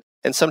always been,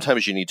 and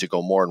sometimes you need to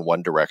go more in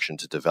one direction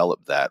to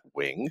develop that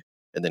wing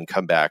and then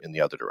come back in the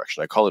other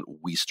direction. I call it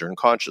Western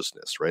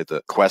consciousness, right?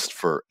 The quest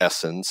for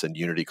essence and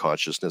unity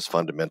consciousness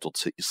fundamental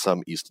to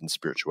some Eastern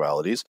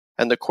spiritualities,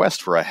 and the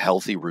quest for a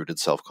healthy rooted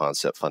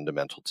self-concept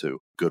fundamental to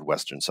good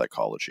Western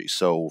psychology.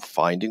 So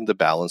finding the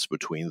balance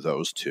between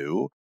those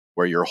two,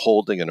 where you're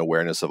holding an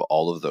awareness of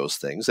all of those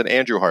things. And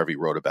Andrew Harvey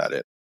wrote about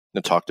it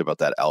and talked about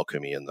that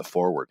alchemy in the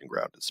Forward and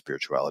Grounded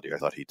Spirituality. I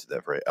thought he did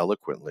that very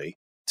eloquently.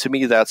 To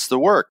me, that's the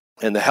work.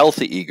 And the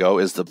healthy ego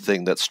is the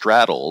thing that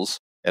straddles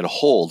and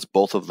holds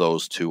both of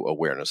those two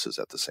awarenesses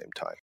at the same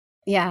time.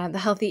 Yeah, the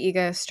healthy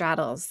ego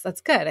straddles. That's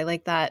good. I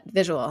like that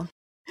visual.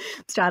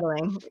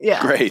 Straddling.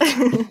 Yeah. Great.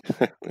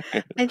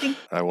 I think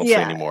I won't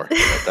say any more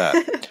about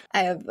that. I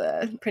have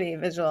a pretty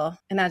visual,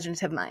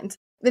 imaginative mind.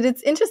 But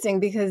it's interesting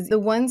because the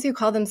ones who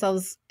call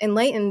themselves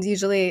enlightened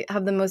usually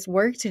have the most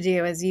work to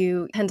do, as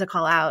you tend to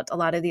call out a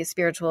lot of these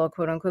spiritual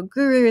quote unquote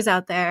gurus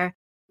out there,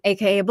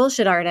 aka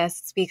bullshit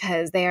artists,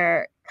 because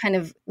they're kind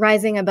of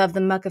rising above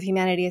the muck of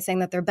humanity, saying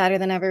that they're better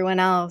than everyone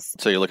else.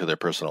 So you look at their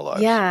personal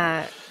lives.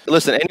 Yeah.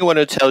 Listen, anyone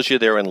who tells you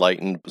they're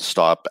enlightened,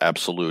 stop,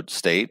 absolute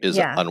state is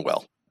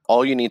unwell.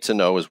 All you need to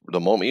know is the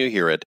moment you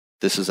hear it,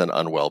 this is an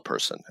unwell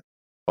person.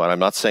 And I'm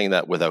not saying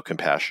that without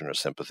compassion or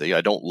sympathy.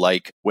 I don't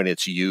like when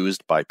it's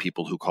used by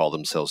people who call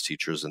themselves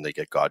teachers and they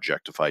get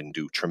God-jectified and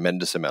do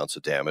tremendous amounts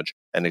of damage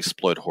and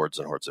exploit hordes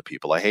and hordes of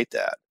people. I hate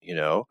that,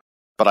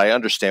 But I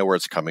understand where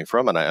it's coming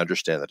from, and I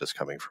understand that it's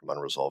coming from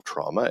unresolved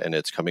trauma, and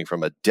it's coming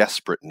from a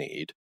desperate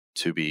need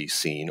to be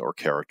seen or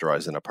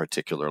characterized in a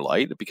particular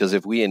light, because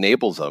if we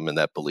enable them in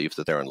that belief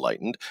that they're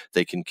enlightened,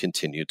 they can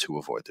continue to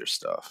avoid their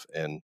stuff.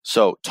 And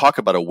so talk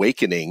about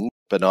awakening,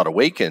 but not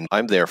awakened.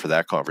 I'm there for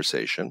that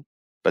conversation.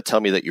 But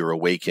tell me that you're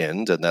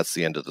awakened and that's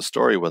the end of the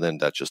story, well, then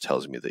that just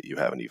tells me that you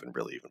haven't even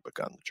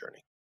begun the journey.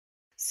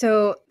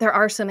 So there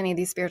are so many of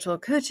these spiritual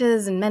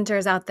coaches and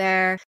mentors out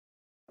there.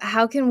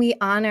 How can we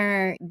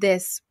honor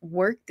this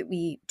work that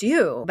we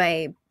do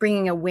by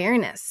bringing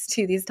awareness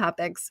to these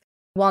topics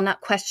while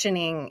not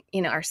questioning,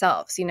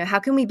 ourselves? How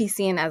can we be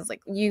seen as,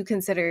 like, you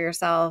consider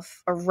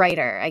yourself a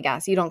writer, I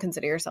guess. You don't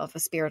consider yourself a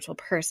spiritual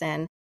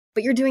person,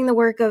 but you're doing the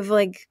work of,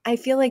 I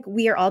feel like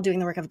we are all doing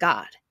the work of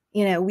God.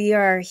 We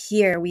are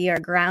here, we are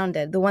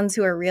grounded, the ones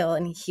who are real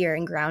and here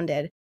and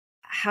grounded.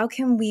 How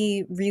can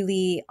we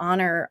really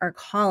honor our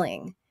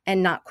calling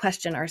and not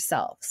question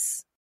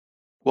ourselves?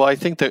 Well, I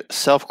think that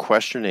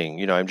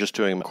self-questioning, I'm just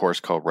doing a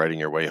course called Writing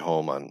Your Way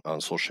Home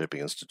on Soul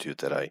Shaping Institute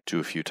that I do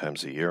a few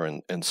times a year.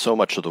 And so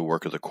much of the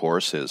work of the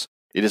course it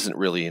isn't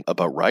really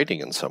about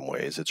writing in some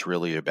ways. It's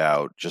really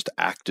about just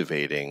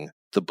activating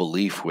the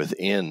belief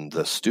within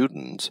the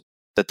student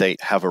that they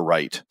have a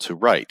right to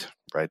write,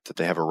 right? That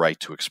they have a right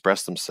to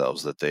express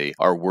themselves, that they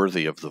are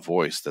worthy of the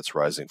voice that's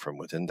rising from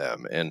within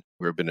them. And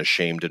we've been a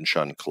shamed and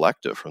shunned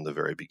collective from the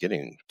very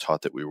beginning,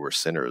 taught that we were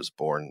sinners,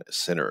 born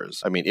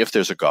sinners. I mean, if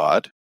there's a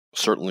God,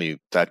 certainly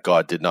that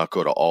God did not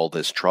go to all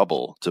this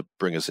trouble to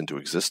bring us into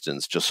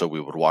existence just so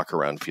we would walk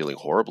around feeling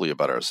horribly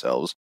about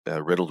ourselves,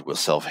 riddled with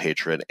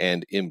self-hatred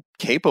and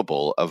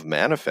incapable of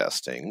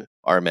manifesting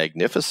our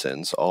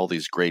magnificence, all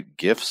these great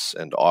gifts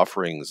and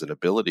offerings and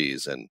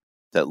abilities and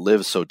that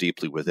live so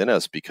deeply within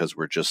us because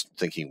we're just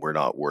thinking we're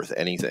not worth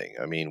anything.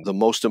 I mean, the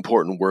most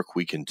important work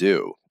we can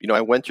do.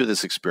 I went through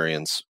this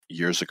experience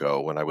years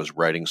ago when I was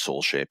writing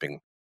Soul Shaping,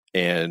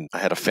 and I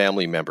had a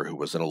family member who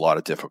was in a lot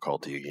of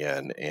difficulty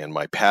again, and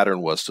my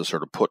pattern was to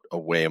sort of put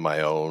away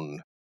my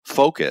own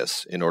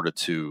focus in order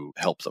to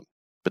help them.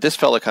 But this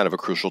felt like kind of a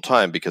crucial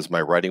time because my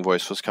writing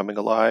voice was coming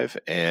alive,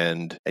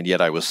 and yet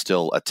I was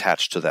still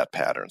attached to that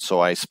pattern.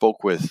 So I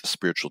spoke with a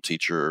spiritual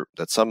teacher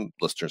that some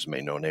listeners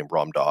may know named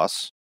Ram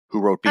Dass, who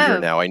wrote Be Here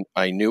Now.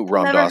 I knew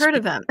Ram Dass. Never heard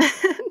of him.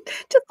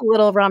 Just a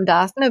little Ram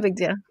Dass, no big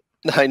deal.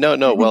 I know,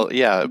 no, well,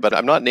 yeah, but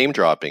I'm not name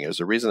dropping. There's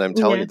a reason I'm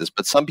telling you this,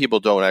 but some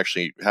people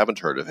haven't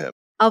heard of him.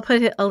 I'll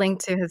put a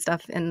link to his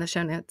stuff in the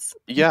show notes.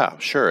 Yeah,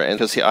 sure. And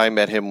because I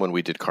met him when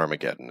we did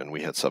Carmageddon and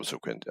we had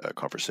subsequent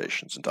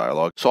conversations and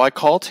dialogue. So I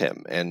called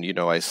him and,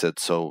 I said,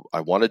 so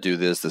I want to do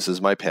this. This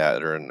is my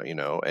pattern,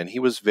 and he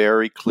was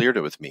very clear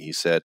with me. He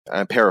said,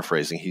 I'm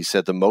paraphrasing, he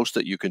said, the most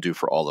that you can do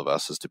for all of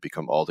us is to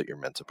become all that you're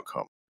meant to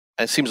become.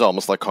 It seems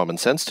almost like common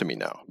sense to me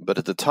now. But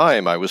at the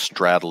time, I was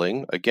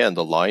straddling, again,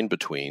 the line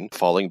between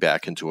falling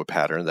back into a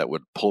pattern that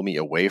would pull me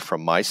away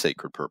from my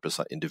sacred purpose,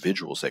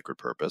 individual sacred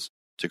purpose,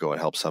 to go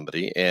and help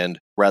somebody. And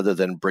rather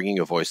than bringing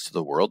a voice to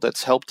the world,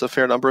 that's helped a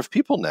fair number of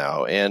people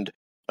now. And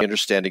I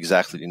understand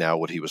exactly now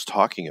what he was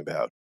talking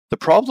about. The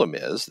problem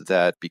is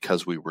that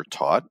because we were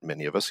taught,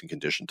 many of us, and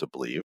conditioned to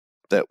believe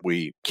that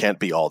we can't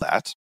be all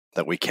that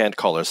we can't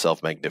call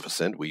ourselves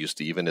magnificent. We used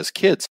to, even as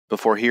kids,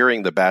 before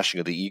hearing the bashing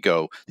of the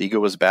ego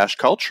was bashed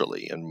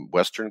culturally in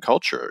Western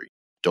culture.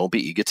 Don't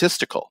be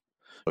egotistical.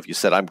 If you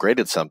said, I'm great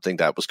at something,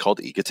 that was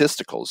called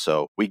egotistical.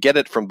 So we get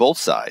it from both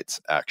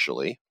sides,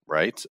 actually,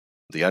 right?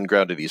 The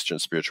ungrounded Eastern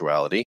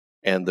spirituality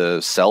and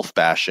the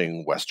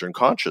self-bashing Western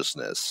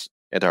consciousness.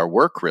 And our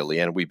work, really,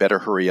 and we better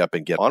hurry up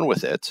and get on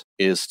with it,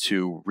 is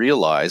to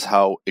realize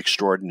how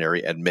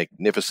extraordinary and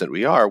magnificent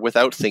we are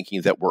without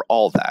thinking that we're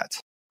all that,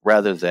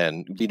 rather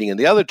than leading in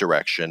the other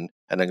direction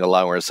and then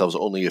allowing ourselves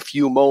only a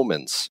few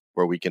moments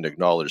where we can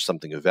acknowledge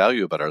something of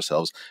value about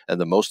ourselves.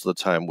 And the most of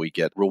the time we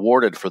get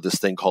rewarded for this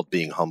thing called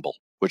being humble,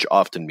 which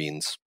often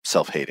means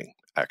self-hating,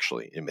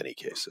 actually, in many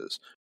cases.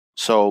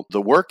 So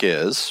the work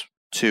is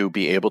to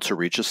be able to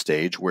reach a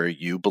stage where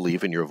you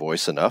believe in your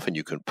voice enough and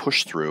you can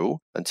push through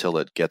until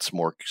it gets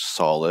more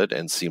solid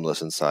and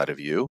seamless inside of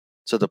you,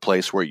 to the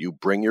place where you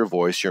bring your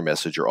voice, your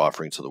message, your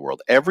offering to the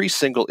world. Every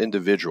single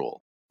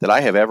individual that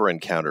I have ever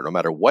encountered, no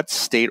matter what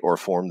state or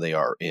form they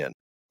are in,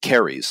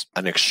 carries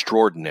an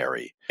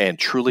extraordinary and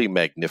truly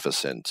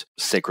magnificent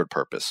sacred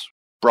purpose,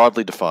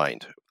 broadly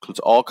defined, includes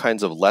all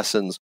kinds of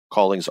lessons,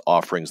 callings,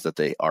 offerings that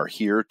they are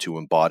here to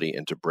embody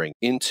and to bring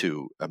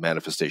into a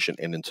manifestation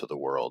and into the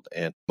world.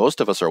 And most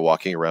of us are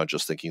walking around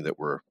just thinking that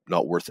we're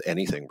not worth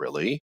anything,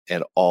 really.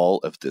 And all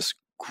of this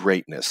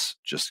greatness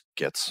just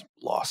gets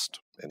lost.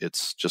 And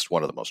it's just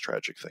one of the most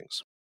tragic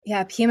things.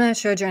 Yeah, Pema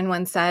Chodron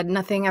once said,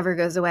 nothing ever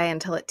goes away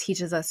until it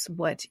teaches us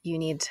what you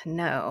need to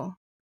know.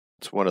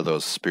 It's one of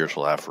those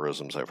spiritual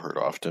aphorisms I've heard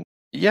often.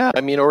 Yeah,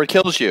 I mean, or it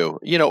kills you,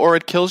 or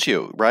it kills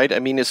you, right? I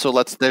mean, so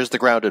there's the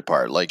grounded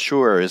part. Like,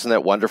 sure, isn't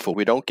that wonderful?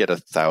 We don't get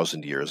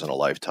 1,000 years in a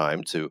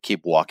lifetime to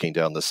keep walking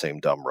down the same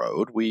dumb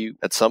road.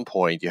 At some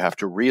point, you have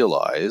to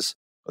realize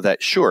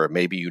that, sure,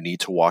 maybe you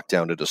need to walk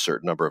down it a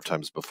certain number of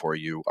times before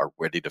you are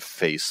ready to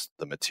face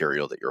the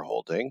material that you're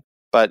holding.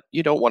 But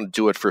you don't want to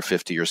do it for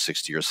 50 or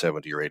 60 or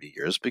 70 or 80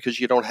 years because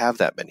you don't have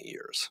that many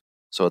years.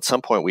 So at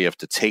some point, we have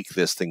to take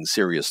this thing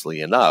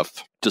seriously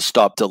enough to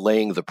stop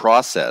delaying the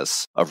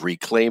process of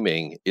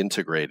reclaiming,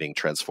 integrating,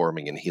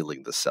 transforming, and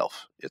healing the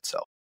self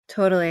itself.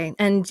 Totally.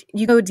 And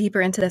you go deeper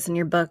into this in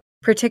your book,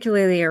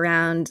 particularly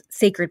around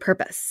sacred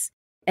purpose.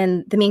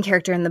 And the main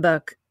character in the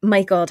book,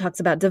 Michael, talks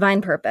about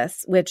divine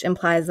purpose, which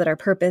implies that our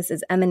purpose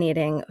is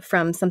emanating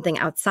from something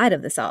outside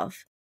of the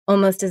self,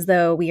 almost as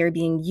though we are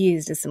being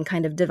used as some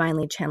kind of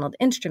divinely channeled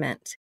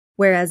instrument.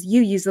 Whereas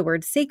you use the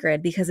word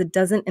sacred because it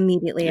doesn't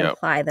immediately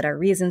imply that our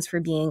reasons for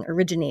being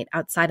originate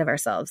outside of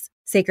ourselves.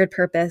 Sacred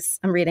purpose,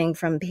 I'm reading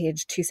from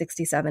page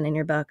 267 in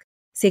your book.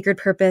 Sacred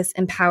purpose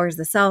empowers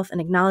the self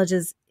and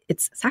acknowledges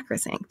its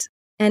sacrosanct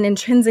and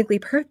intrinsically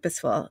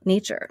purposeful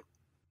nature.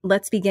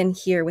 Let's begin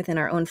here within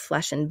our own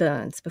flesh and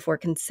bones before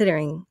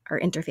considering our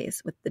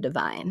interface with the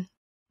divine.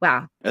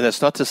 Wow. And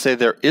that's not to say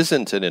there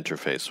isn't an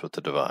interface with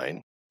the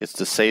divine. It's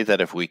to say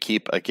that if we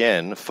keep,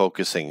 again,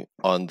 focusing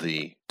on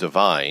the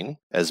divine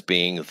as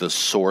being the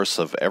source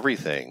of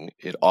everything,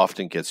 it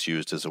often gets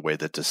used as a way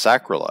that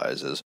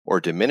desacralizes or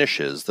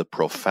diminishes the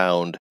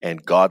profound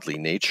and godly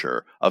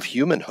nature of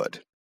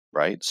humanhood,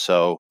 right?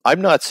 So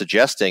I'm not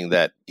suggesting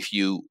that if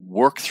you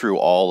work through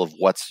all of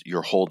what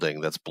you're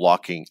holding that's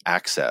blocking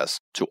access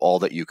to all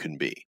that you can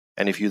be,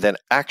 and if you then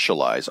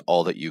actualize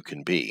all that you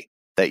can be,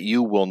 that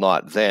you will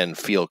not then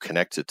feel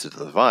connected to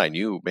the divine.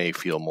 You may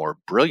feel more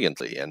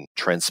brilliantly and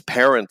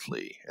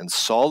transparently and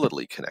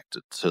solidly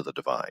connected to the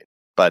divine.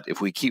 But if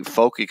we keep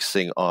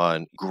focusing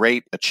on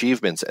great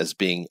achievements as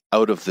being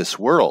out of this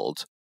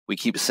world, we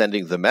keep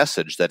sending the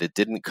message that it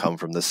didn't come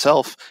from the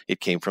self, it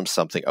came from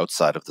something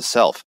outside of the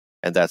self.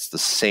 And that's the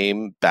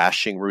same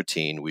bashing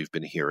routine we've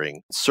been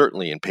hearing,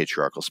 certainly in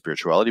patriarchal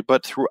spirituality,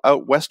 but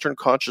throughout Western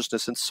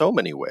consciousness in so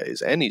many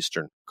ways, and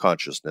Eastern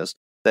consciousness.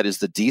 That is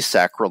the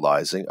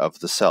desacralizing of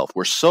the self.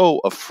 We're so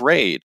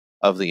afraid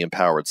of the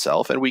empowered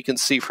self, and we can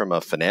see from a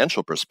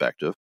financial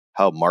perspective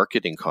how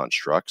marketing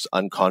constructs,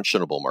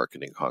 unconscionable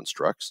marketing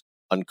constructs,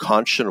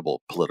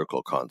 unconscionable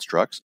political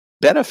constructs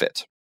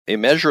benefit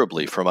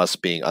immeasurably from us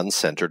being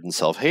uncentered and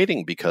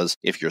self-hating, because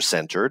if you're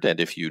centered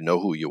and if you know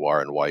who you are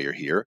and why you're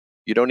here,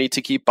 you don't need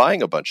to keep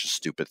buying a bunch of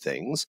stupid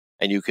things,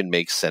 and you can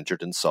make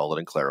centered and solid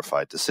and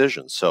clarified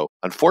decisions. So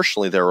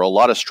unfortunately, there are a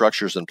lot of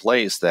structures in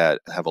place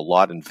that have a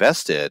lot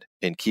invested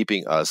in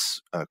keeping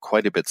us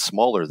quite a bit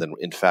smaller than,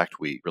 in fact,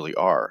 we really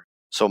are.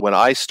 So when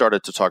I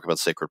started to talk about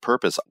sacred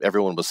purpose,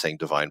 everyone was saying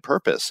divine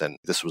purpose, and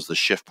this was the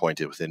shift point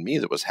within me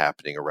that was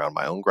happening around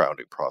my own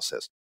grounding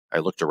process. I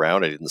looked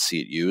around, I didn't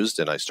see it used,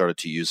 and I started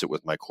to use it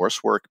with my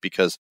coursework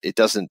because it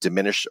doesn't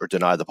diminish or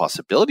deny the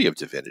possibility of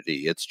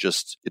divinity. It's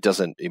just, it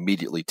doesn't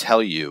immediately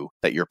tell you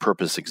that your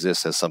purpose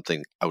exists as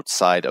something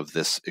outside of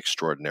this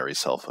extraordinary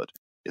selfhood.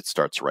 it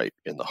starts right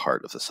in the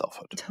heart of the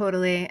selfhood.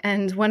 Totally.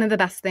 And one of the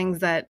best things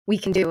that we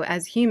can do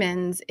as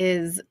humans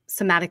is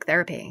somatic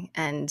therapy.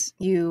 And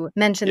you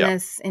mentioned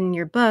this in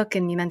your book,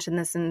 and you mentioned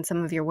this in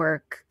some of your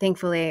work.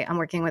 Thankfully, I'm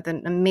working with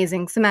an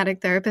amazing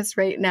somatic therapist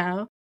right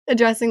now,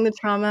 addressing the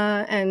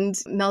trauma and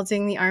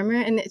melting the armor.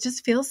 And it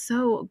just feels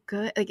so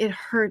good. Like, it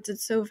hurts.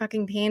 It's so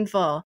fucking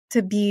painful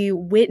to be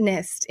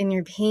witnessed in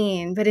your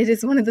pain. But it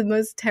is one of the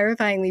most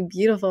terrifyingly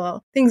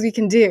beautiful things we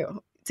can do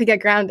to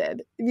get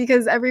grounded,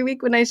 because every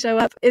week when I show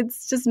up,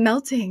 it's just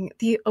melting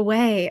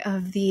away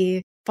of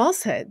the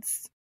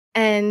falsehoods.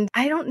 And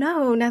I don't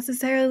know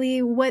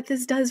necessarily what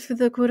this does for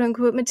the quote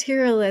unquote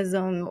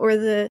materialism or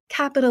the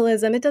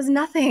capitalism. It does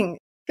nothing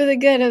for the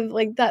good of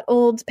like that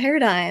old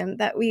paradigm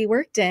that we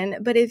worked in,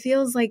 but it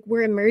feels like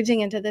we're emerging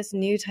into this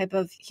new type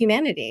of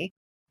humanity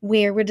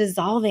where we're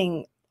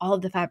dissolving all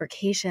of the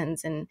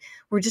fabrications and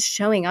we're just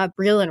showing up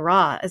real and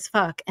raw as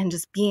fuck and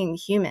just being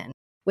human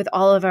with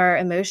all of our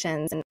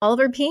emotions and all of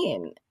our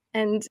pain.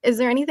 And is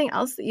there anything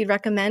else that you'd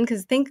recommend?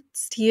 Because thanks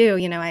to you,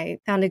 I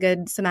found a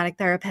good somatic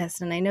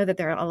therapist, and I know that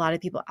there are a lot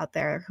of people out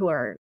there who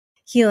are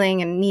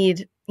healing and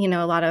need, a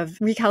lot of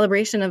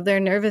recalibration of their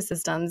nervous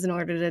systems in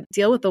order to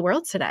deal with the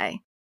world today.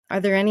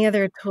 Are there any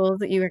other tools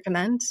that you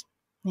recommend?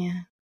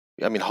 Yeah.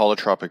 I mean,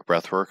 holotropic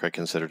breathwork I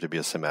consider to be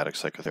a somatic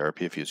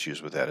psychotherapy if it's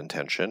used with that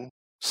intention.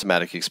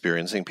 Somatic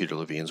experiencing, Peter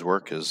Levine's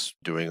work, is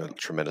doing a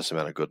tremendous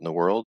amount of good in the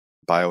world.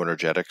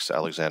 Bioenergetics,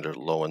 Alexander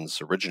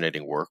Lowen's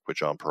originating work with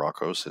John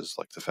Parakos, is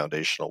like the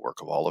foundational work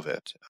of all of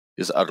it,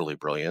 is utterly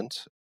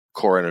brilliant.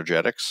 Core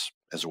energetics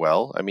as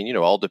well. I mean,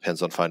 all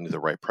depends on finding the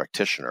right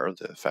practitioner.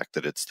 The fact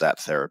that it's that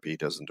therapy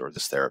or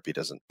this therapy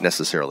doesn't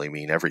necessarily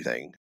mean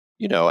everything.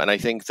 And I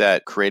think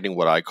that creating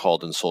what I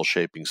called in soul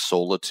shaping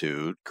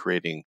solitude,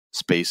 creating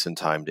space and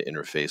time to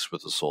interface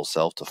with the soul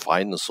self, to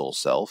find the soul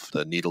self,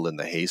 the needle in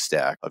the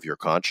haystack of your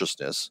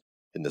consciousness,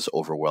 in this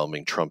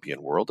overwhelming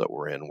Trumpian world that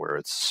we're in, where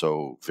it's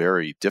so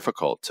very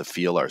difficult to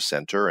feel our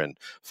center and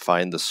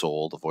find the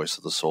soul, the voice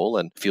of the soul,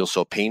 and feel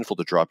so painful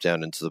to drop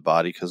down into the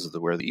body because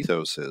of where the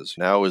ethos is.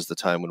 Now is the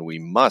time when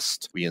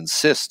we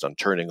insist on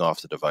turning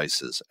off the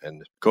devices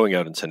and going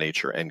out into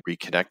nature and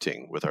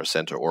reconnecting with our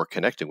center, or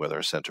connecting with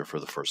our center for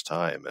the first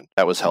time. And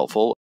that was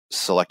helpful.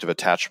 Selective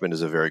attachment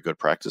is a very good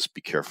practice. Be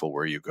careful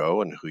where you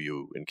go and who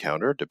you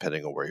encounter,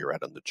 depending on where you're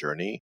at on the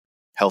journey.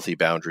 Healthy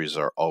boundaries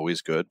are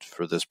always good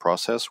for this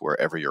process,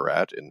 wherever you're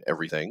at in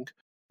everything,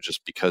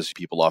 just because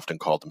people often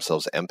call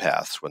themselves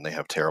empaths when they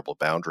have terrible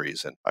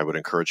boundaries. And I would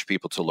encourage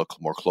people to look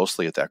more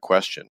closely at that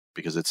question,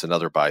 because it's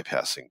another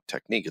bypassing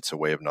technique. It's a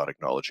way of not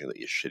acknowledging that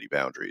you have shitty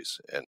boundaries.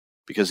 And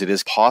because it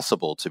is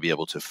possible to be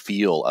able to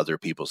feel other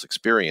people's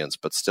experience,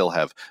 but still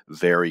have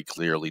very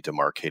clearly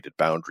demarcated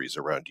boundaries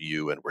around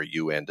you and where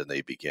you end and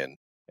they begin.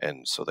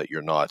 And so that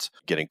you're not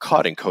getting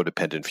caught in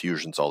codependent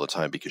fusions all the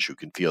time because you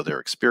can feel their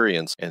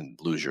experience and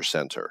lose your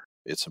center.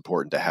 It's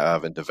important to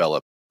have and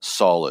develop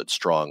solid,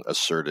 strong,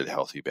 asserted,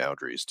 healthy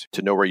boundaries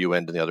to know where you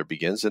end and the other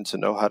begins, and to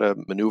know how to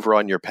maneuver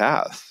on your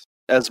path.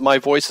 As my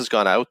voice has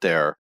gone out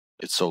there,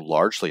 it's so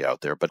largely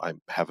out there, but I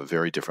have a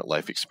very different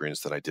life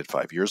experience than I did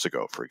 5 years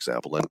ago, for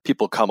example. And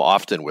people come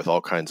often with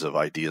all kinds of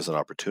ideas and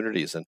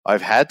opportunities. And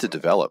I've had to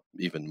develop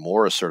even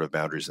more assertive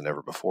boundaries than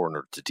ever before in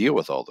order to deal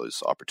with all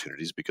those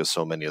opportunities, because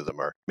so many of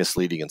them are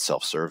misleading and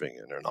self-serving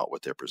and are not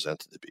what they're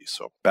presented to be.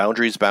 So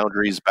boundaries,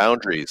 boundaries,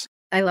 boundaries.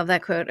 I love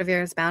that quote of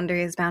yours,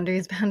 boundaries,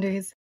 boundaries,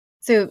 boundaries.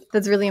 So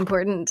that's really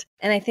important.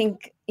 And I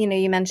think,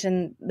 you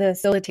mentioned the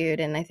solitude,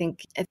 and I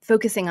think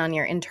focusing on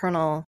your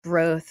internal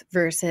growth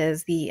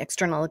versus the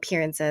external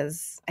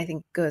appearances, I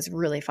think goes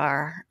really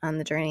far on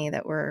the journey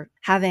that we're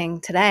having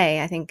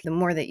today. I think the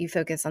more that you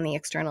focus on the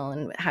external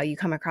and how you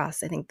come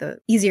across, I think the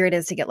easier it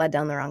is to get led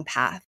down the wrong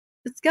path.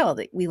 The skill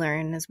that we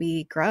learn as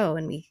we grow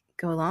and we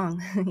go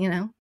along,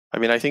 I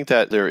mean, I think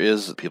that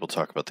people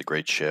talk about the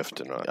great shift,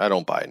 and I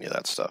don't buy any of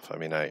that stuff. I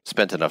mean, I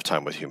spent enough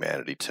time with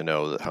humanity to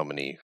know that how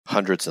many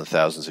hundreds and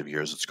thousands of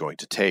years it's going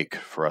to take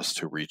for us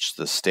to reach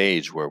the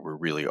stage where we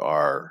really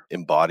are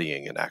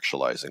embodying and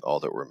actualizing all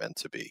that we're meant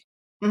to be.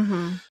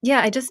 Mm-hmm.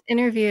 Yeah, I just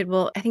interviewed,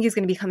 I think he's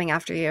going to be coming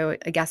after you,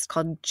 a guest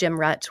called Jim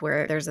Rutt,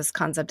 where there's this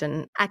concept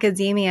in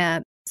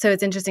academia. So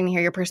it's interesting to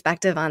hear your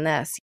perspective on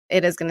this.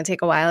 It is going to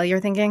take a while,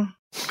 you're thinking?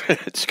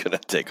 It's going to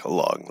take a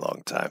long,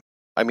 long time.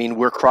 I mean,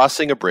 we're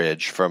crossing a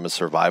bridge from a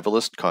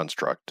survivalist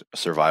construct.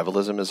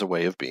 Survivalism as a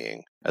way of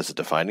being, as a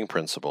defining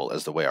principle,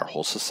 as the way our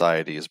whole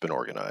society has been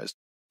organized,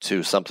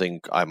 to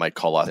something I might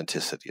call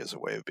authenticity as a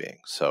way of being.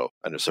 So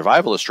in a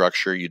survivalist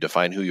structure, you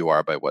define who you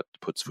are by what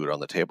puts food on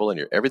the table,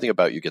 and everything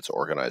about you gets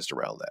organized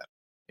around that.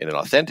 In an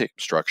authentic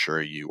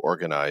structure, you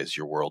organize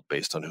your world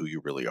based on who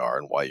you really are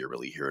and why you're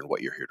really here and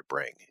what you're here to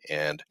bring.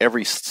 And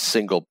every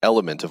single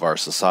element of our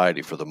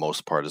society, for the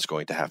most part, is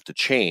going to have to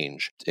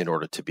change in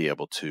order to be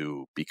able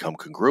to become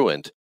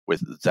congruent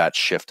with that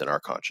shift in our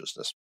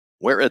consciousness.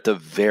 We're at the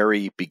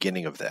very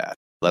beginning of that.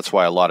 That's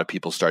why a lot of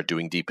people start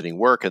doing deepening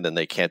work and then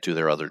they can't do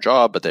their other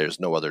job, but there's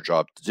no other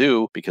job to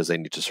do because they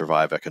need to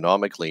survive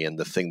economically. And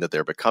the thing that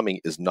they're becoming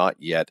is not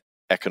yet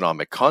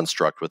economic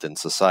construct within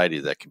society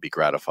that can be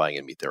gratifying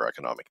and meet their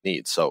economic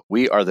needs. So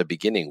we are the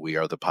beginning. We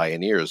are the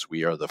pioneers.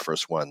 We are the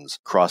first ones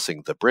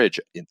crossing the bridge,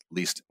 at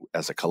least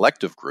as a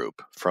collective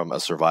group, from a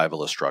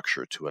survivalist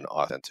structure to an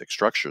authentic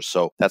structure.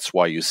 So that's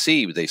why you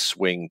see they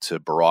swing to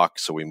Barack,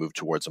 so we move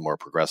towards a more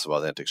progressive,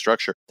 authentic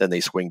structure. Then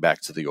they swing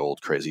back to the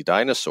old crazy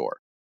dinosaur.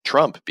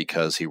 Trump,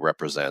 because he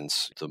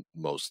represents the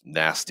most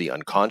nasty,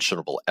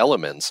 unconscionable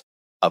elements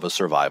of a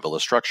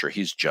survivalist structure.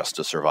 He's just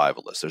a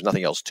survivalist. There's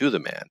nothing else to the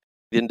man.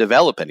 He didn't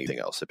develop anything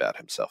else about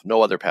himself.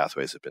 No other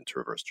pathways have been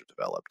traversed or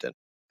developed.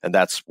 And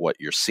that's what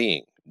you're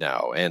seeing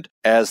now. And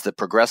as the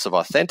progressive,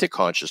 authentic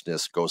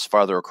consciousness goes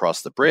farther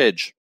across the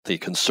bridge, the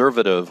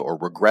conservative or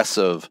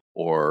regressive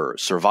or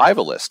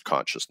survivalist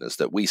consciousness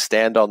that we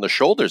stand on the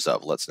shoulders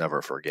of, let's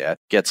never forget,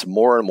 gets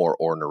more and more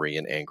ornery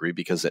and angry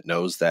because it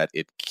knows that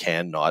it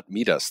cannot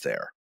meet us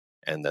there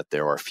and that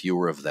there are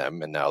fewer of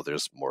them and now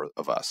there's more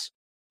of us.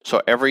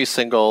 So every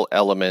single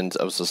element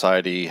of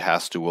society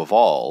has to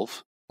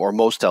evolve, or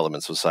most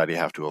elements of society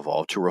have to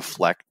evolve to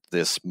reflect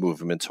this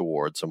movement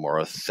towards a more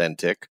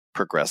authentic,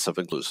 progressive,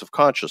 inclusive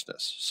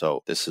consciousness.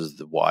 So this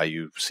is why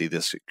you see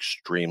this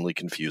extremely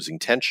confusing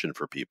tension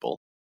for people,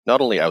 not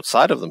only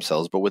outside of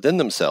themselves, but within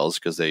themselves,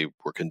 because they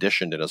were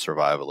conditioned in a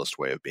survivalist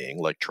way of being,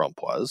 like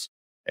Trump was.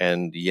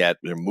 And yet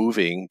they're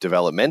moving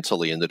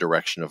developmentally in the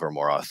direction of a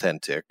more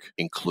authentic,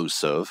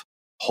 inclusive,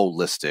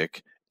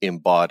 holistic,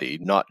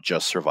 embodied, not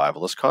just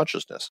survivalist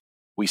consciousness.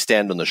 We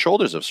stand on the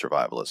shoulders of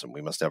survivalism.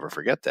 We must never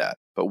forget that.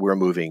 But we're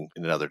moving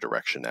in another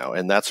direction now.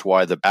 And that's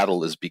why the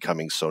battle is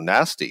becoming so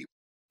nasty,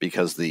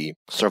 because the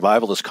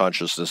survivalist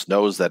consciousness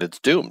knows that it's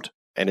doomed.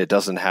 And it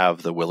doesn't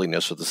have the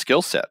willingness or the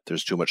skill set.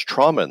 There's too much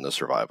trauma in the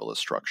survivalist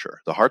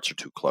structure. The hearts are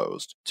too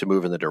closed to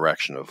move in the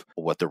direction of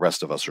what the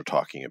rest of us are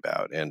talking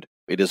about. And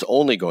it is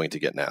only going to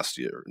get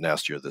nastier,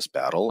 this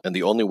battle. And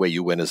the only way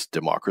you win as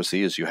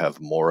democracy is you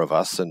have more of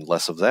us and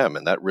less of them.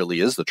 And that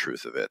really is the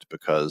truth of it,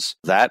 because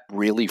that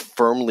really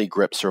firmly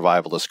grips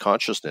survivalist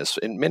consciousness,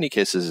 in many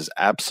cases, is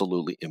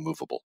absolutely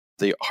immovable.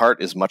 The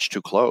heart is much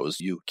too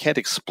closed. You can't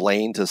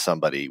explain to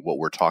somebody what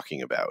we're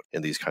talking about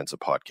in these kinds of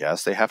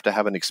podcasts. They have to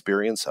have an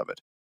experience of it.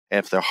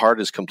 And if their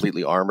heart is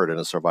completely armored in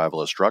a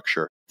survivalist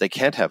structure, they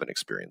can't have an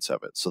experience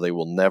of it. So they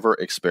will never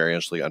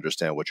experientially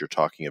understand what you're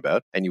talking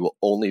about, and you will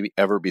only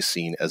ever be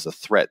seen as a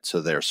threat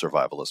to their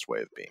survivalist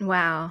way of being.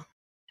 Wow.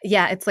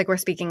 Yeah, it's like we're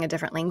speaking a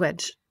different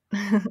language.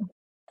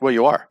 Well,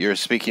 you are. You're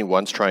speaking,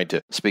 one's trying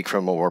to speak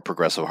from a more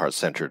progressive,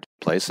 heart-centered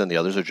place, and the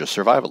others are just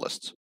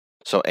survivalists.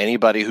 So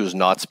anybody who's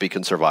not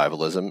speaking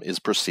survivalism is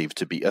perceived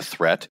to be a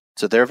threat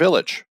to their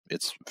village.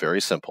 It's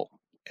very simple.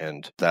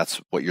 And that's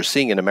what you're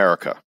seeing in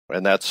America.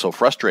 And that's so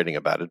frustrating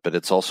about it, but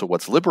it's also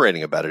what's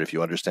liberating about it if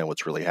you understand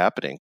what's really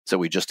happening. So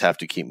we just have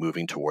to keep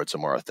moving towards a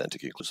more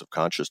authentic, inclusive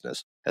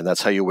consciousness. And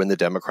that's how you win the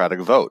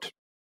democratic vote.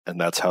 And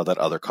that's how that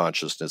other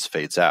consciousness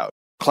fades out.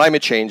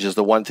 Climate change is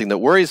the one thing that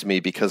worries me,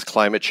 because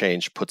climate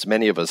change puts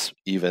many of us,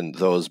 even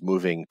those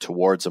moving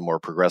towards a more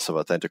progressive,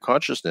 authentic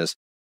consciousness,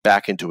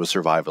 back into a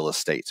survivalist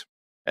state.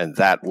 And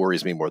that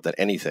worries me more than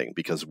anything,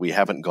 because we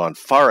haven't gone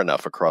far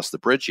enough across the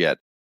bridge yet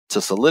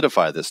to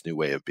solidify this new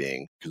way of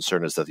being.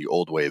 Concern is that the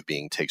old way of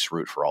being takes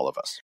root for all of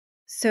us.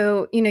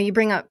 So, you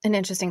bring up an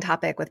interesting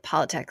topic with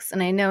politics.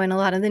 And I know in a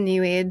lot of the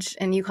new age,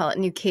 and you call it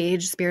new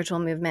cage spiritual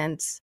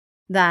movements,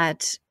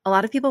 that a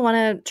lot of people want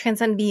to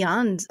transcend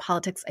beyond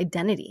politics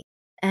identity.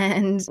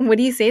 And what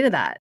do you say to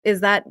that?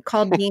 Is that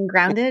called being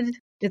grounded?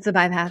 It's a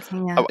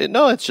bypassing, yeah.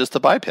 No, it's just a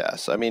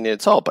bypass. I mean,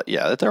 it's all, but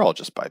yeah, they're all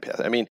just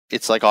bypass. I mean,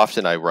 it's like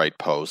often I write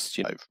posts.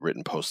 I've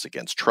written posts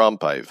against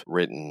Trump. I've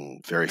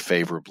written very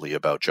favorably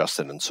about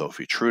Justin and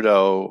Sophie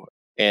Trudeau.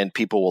 And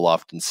people will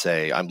often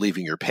say, I'm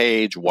leaving your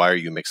page. Why are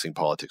you mixing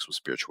politics with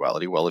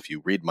spirituality? Well, if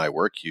you read my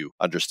work, you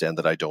understand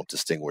that I don't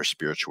distinguish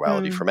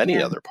spirituality from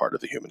any other part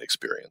of the human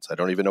experience. I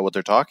don't even know what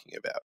they're talking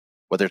about.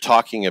 What they're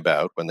talking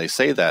about when they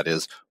say that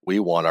is, we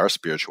want our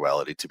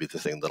spirituality to be the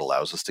thing that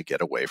allows us to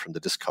get away from the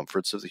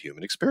discomforts of the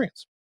human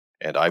experience.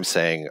 And I'm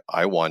saying,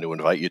 I want to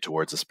invite you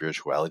towards a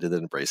spirituality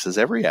that embraces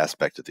every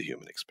aspect of the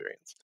human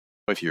experience.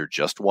 If you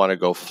just want to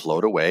go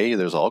float away,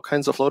 there's all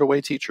kinds of float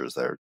away teachers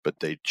there, but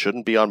they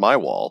shouldn't be on my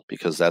wall,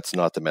 because that's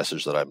not the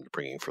message that I'm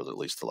bringing for at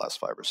least the last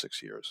 5 or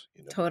 6 years.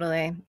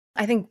 Totally.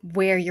 I think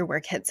where your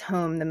work hits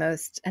home the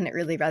most, and it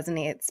really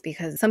resonates,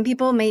 because some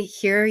people may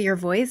hear your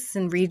voice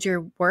and read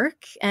your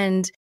work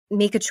and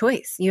make a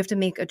choice. You have to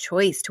make a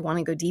choice to want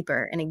to go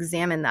deeper and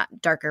examine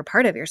that darker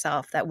part of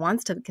yourself that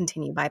wants to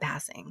continue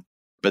bypassing.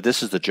 But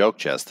this is the joke,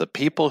 Jess. The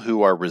people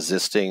who are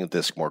resisting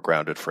this more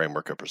grounded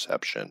framework of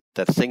perception,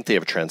 that think they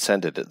have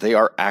transcended it, they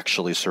are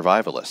actually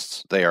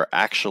survivalists. They are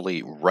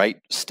actually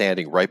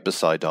standing right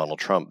beside Donald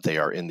Trump. They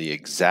are in the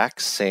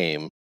exact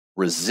same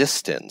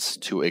resistance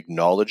to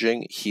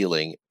acknowledging,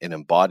 healing, and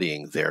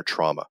embodying their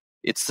trauma.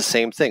 It's the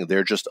same thing.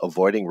 They're just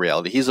avoiding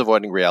reality. He's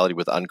avoiding reality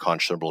with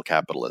unconscionable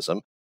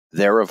capitalism.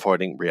 They're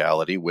avoiding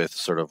reality with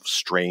sort of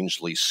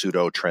strangely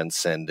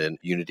pseudo-transcendent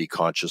unity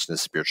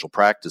consciousness spiritual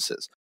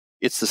practices.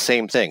 It's the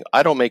same thing.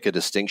 I don't make a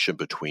distinction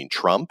between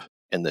Trump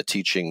and the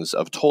teachings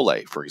of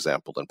Tolle, for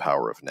example, in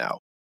Power of Now.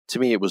 To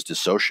me, it was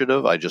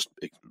dissociative. I just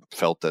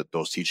felt that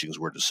those teachings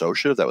were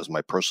dissociative. That was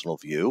my personal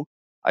view.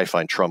 I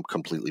find Trump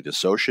completely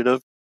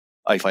dissociative.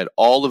 I find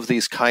all of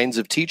these kinds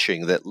of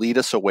teaching that lead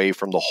us away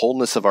from the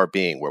wholeness of our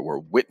being, where we're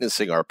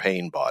witnessing our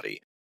pain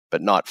body,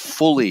 but not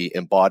fully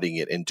embodying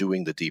it and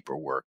doing the deeper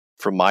work.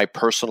 From my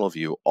personal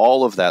view,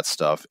 all of that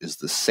stuff is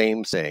the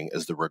same thing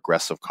as the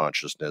regressive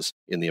consciousness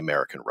in the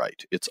American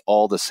right. It's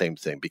all the same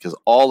thing, because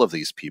all of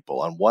these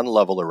people, on one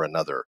level or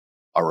another,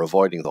 are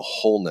avoiding the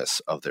wholeness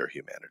of their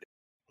humanity.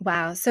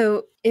 Wow.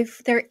 So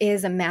if there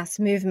is a mass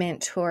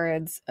movement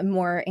towards a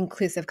more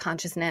inclusive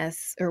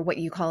consciousness, or what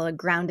you call a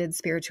grounded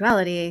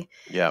spirituality,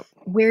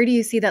 where do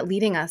you see that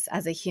leading us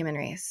as a human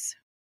race?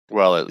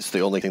 Well, it's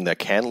the only thing that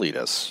can lead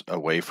us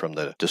away from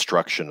the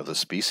destruction of the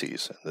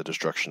species and the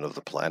destruction of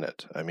the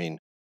planet. I mean,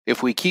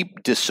 if we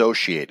keep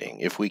dissociating,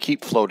 if we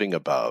keep floating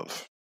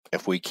above,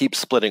 if we keep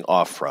splitting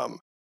off from,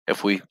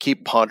 if we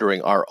keep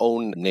pondering our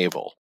own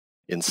navel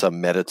in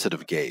some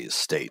meditative gaze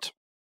state,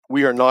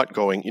 we are not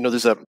going,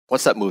 there's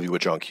what's that movie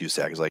with John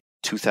Cusack? It's like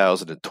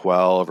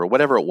 2012 or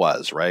whatever it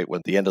was, right?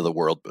 When the End of the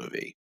World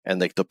movie. And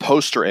the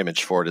poster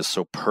image for it is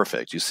so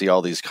perfect. You see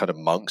all these kind of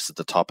monks at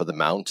the top of the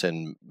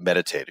mountain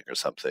meditating or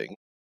something.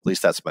 At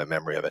least that's my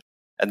memory of it.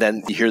 And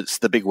then you hear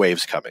the big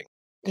waves coming.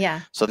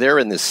 Yeah. So they're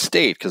in this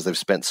state because they've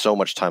spent so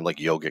much time like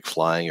yogic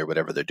flying or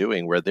whatever they're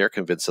doing, where they're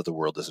convinced that the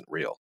world isn't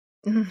real.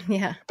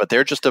 Yeah. But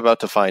they're just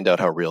about to find out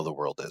how real the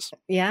world is.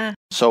 Yeah.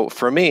 So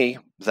for me,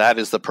 that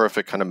is the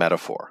perfect kind of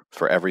metaphor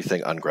for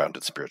everything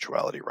ungrounded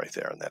spirituality right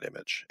there in that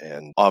image.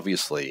 And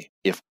obviously,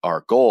 if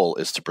our goal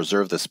is to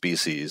preserve the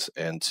species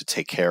and to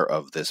take care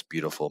of this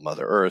beautiful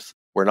Mother Earth,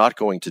 we're not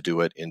going to do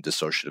it in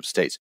dissociative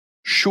states.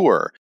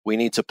 Sure, we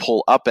need to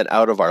pull up and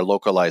out of our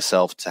localized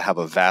self to have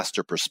a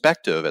vaster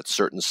perspective at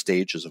certain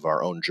stages of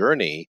our own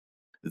journey,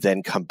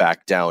 then come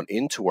back down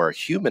into our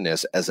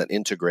humanness as an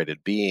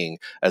integrated being,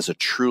 as a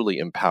truly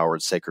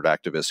empowered sacred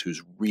activist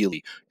who's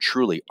really,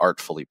 truly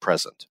artfully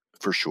present,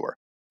 for sure.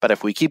 But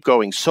if we keep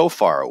going so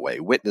far away,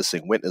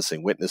 witnessing,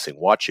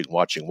 watching,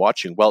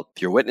 well,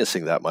 if you're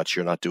witnessing that much,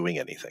 you're not doing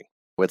anything.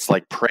 It's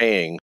like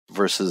praying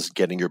versus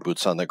getting your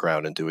boots on the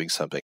ground and doing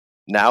something.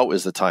 Now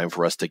is the time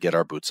for us to get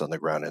our boots on the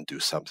ground and do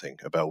something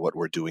about what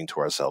we're doing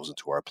to ourselves and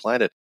to our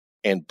planet.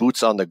 And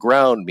boots on the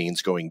ground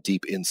means going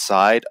deep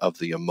inside of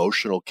the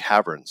emotional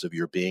caverns of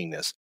your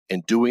beingness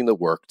and doing the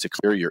work to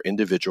clear your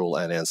individual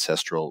and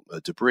ancestral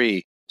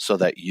debris so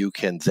that you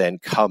can then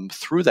come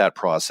through that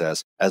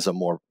process as a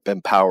more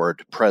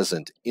empowered,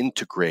 present,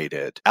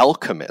 integrated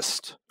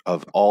alchemist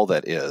of all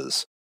that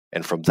is.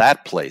 And from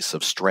that place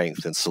of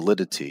strength and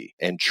solidity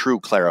and true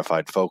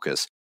clarified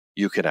focus,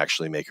 you can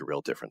actually make a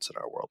real difference in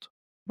our world.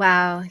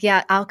 Wow.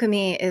 Yeah.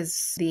 Alchemy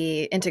is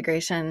the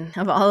integration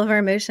of all of our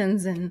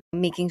emotions and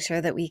making sure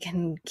that we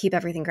can keep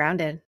everything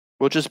grounded.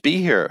 Well, just be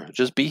here.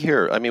 Just be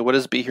here. I mean, what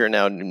does be here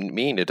now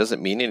mean? It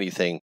doesn't mean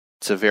anything.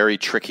 It's a very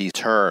tricky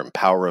term,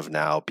 power of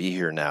now, be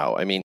here now.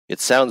 I mean, it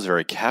sounds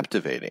very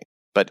captivating.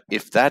 But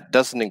if that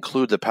doesn't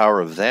include the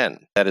power of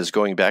then, that is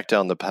going back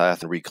down the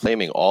path and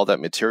reclaiming all that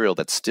material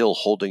that's still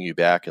holding you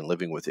back and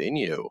living within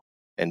you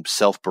and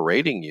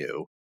self-berating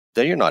you,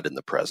 then you're not in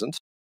the present.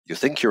 You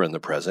think you're in the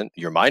present,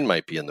 your mind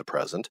might be in the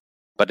present,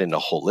 but in a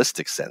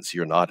holistic sense,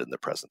 you're not in the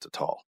present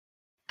at all.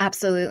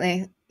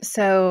 Absolutely.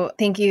 So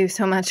thank you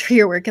so much for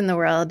your work in the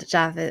world,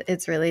 Jeff.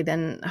 It's really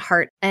been a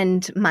heart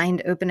and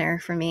mind opener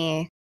for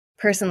me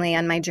personally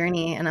on my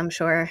journey. And I'm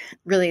sure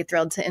really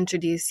thrilled to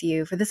introduce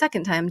you for the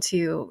second time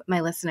to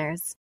my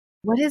listeners.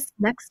 What is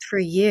next for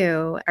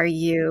you? Are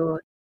you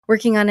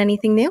working on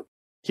anything new?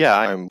 Yeah,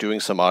 I'm doing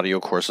some audio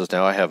courses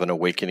now. I have an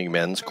Awakening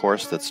Men's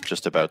course that's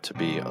just about to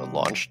be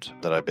launched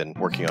that I've been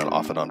working on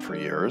off and on for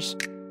years.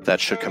 That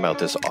should come out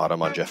this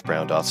autumn on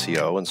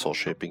jeffbrown.co and Soul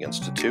Shaping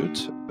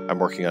Institute. I'm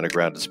working on a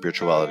grounded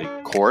spirituality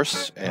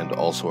course and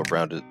also a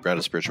grounded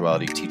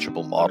spirituality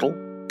teachable model.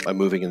 I'm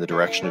moving in the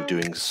direction of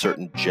doing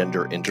certain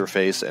gender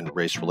interface and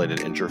race-related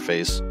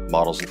interface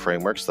models and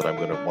frameworks that I'm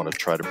going to want to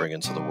try to bring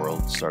into the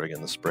world starting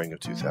in the spring of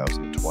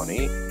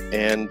 2020.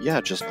 And yeah,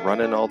 just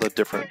running all the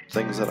different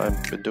things that I've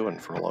been doing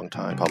for a long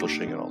time,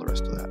 publishing and all the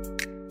rest of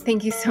that.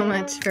 Thank you so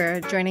much for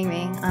joining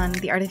me on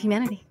The Art of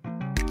Humanity.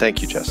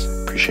 Thank you, Jess.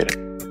 Appreciate it.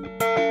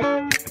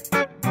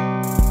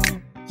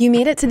 You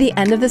made it to the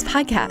end of this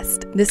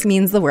podcast. This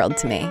means the world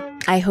to me.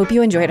 I hope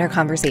you enjoyed our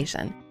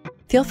conversation.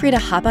 Feel free to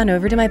hop on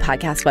over to my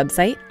podcast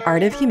website,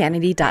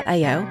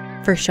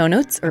 artofhumanity.io, for show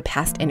notes or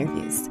past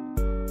interviews.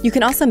 You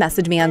can also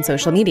message me on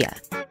social media.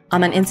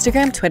 I'm on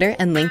Instagram, Twitter,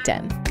 and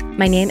LinkedIn.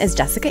 My name is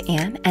Jessica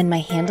Ann, and my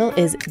handle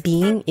is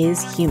Being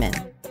is Human.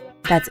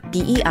 That's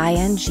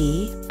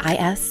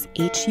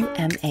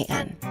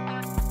BEINGISHUMAN.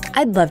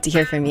 I'd love to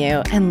hear from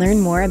you and learn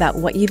more about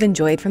what you've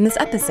enjoyed from this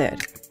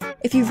episode.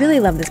 If you really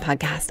love this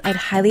podcast, I'd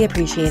highly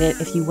appreciate it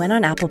if you went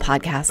on Apple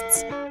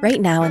Podcasts right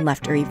now and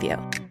left a review.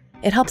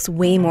 It helps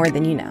way more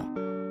than you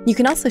know. You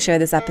can also share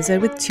this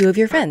episode with 2 of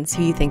your friends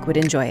who you think would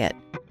enjoy it.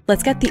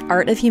 Let's get the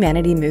Art of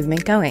Humanity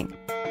movement going.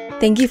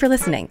 Thank you for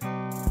listening.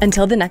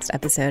 Until the next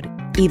episode,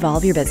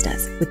 evolve your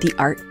business with the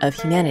Art of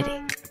Humanity.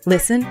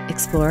 Listen,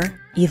 explore,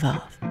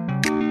 evolve.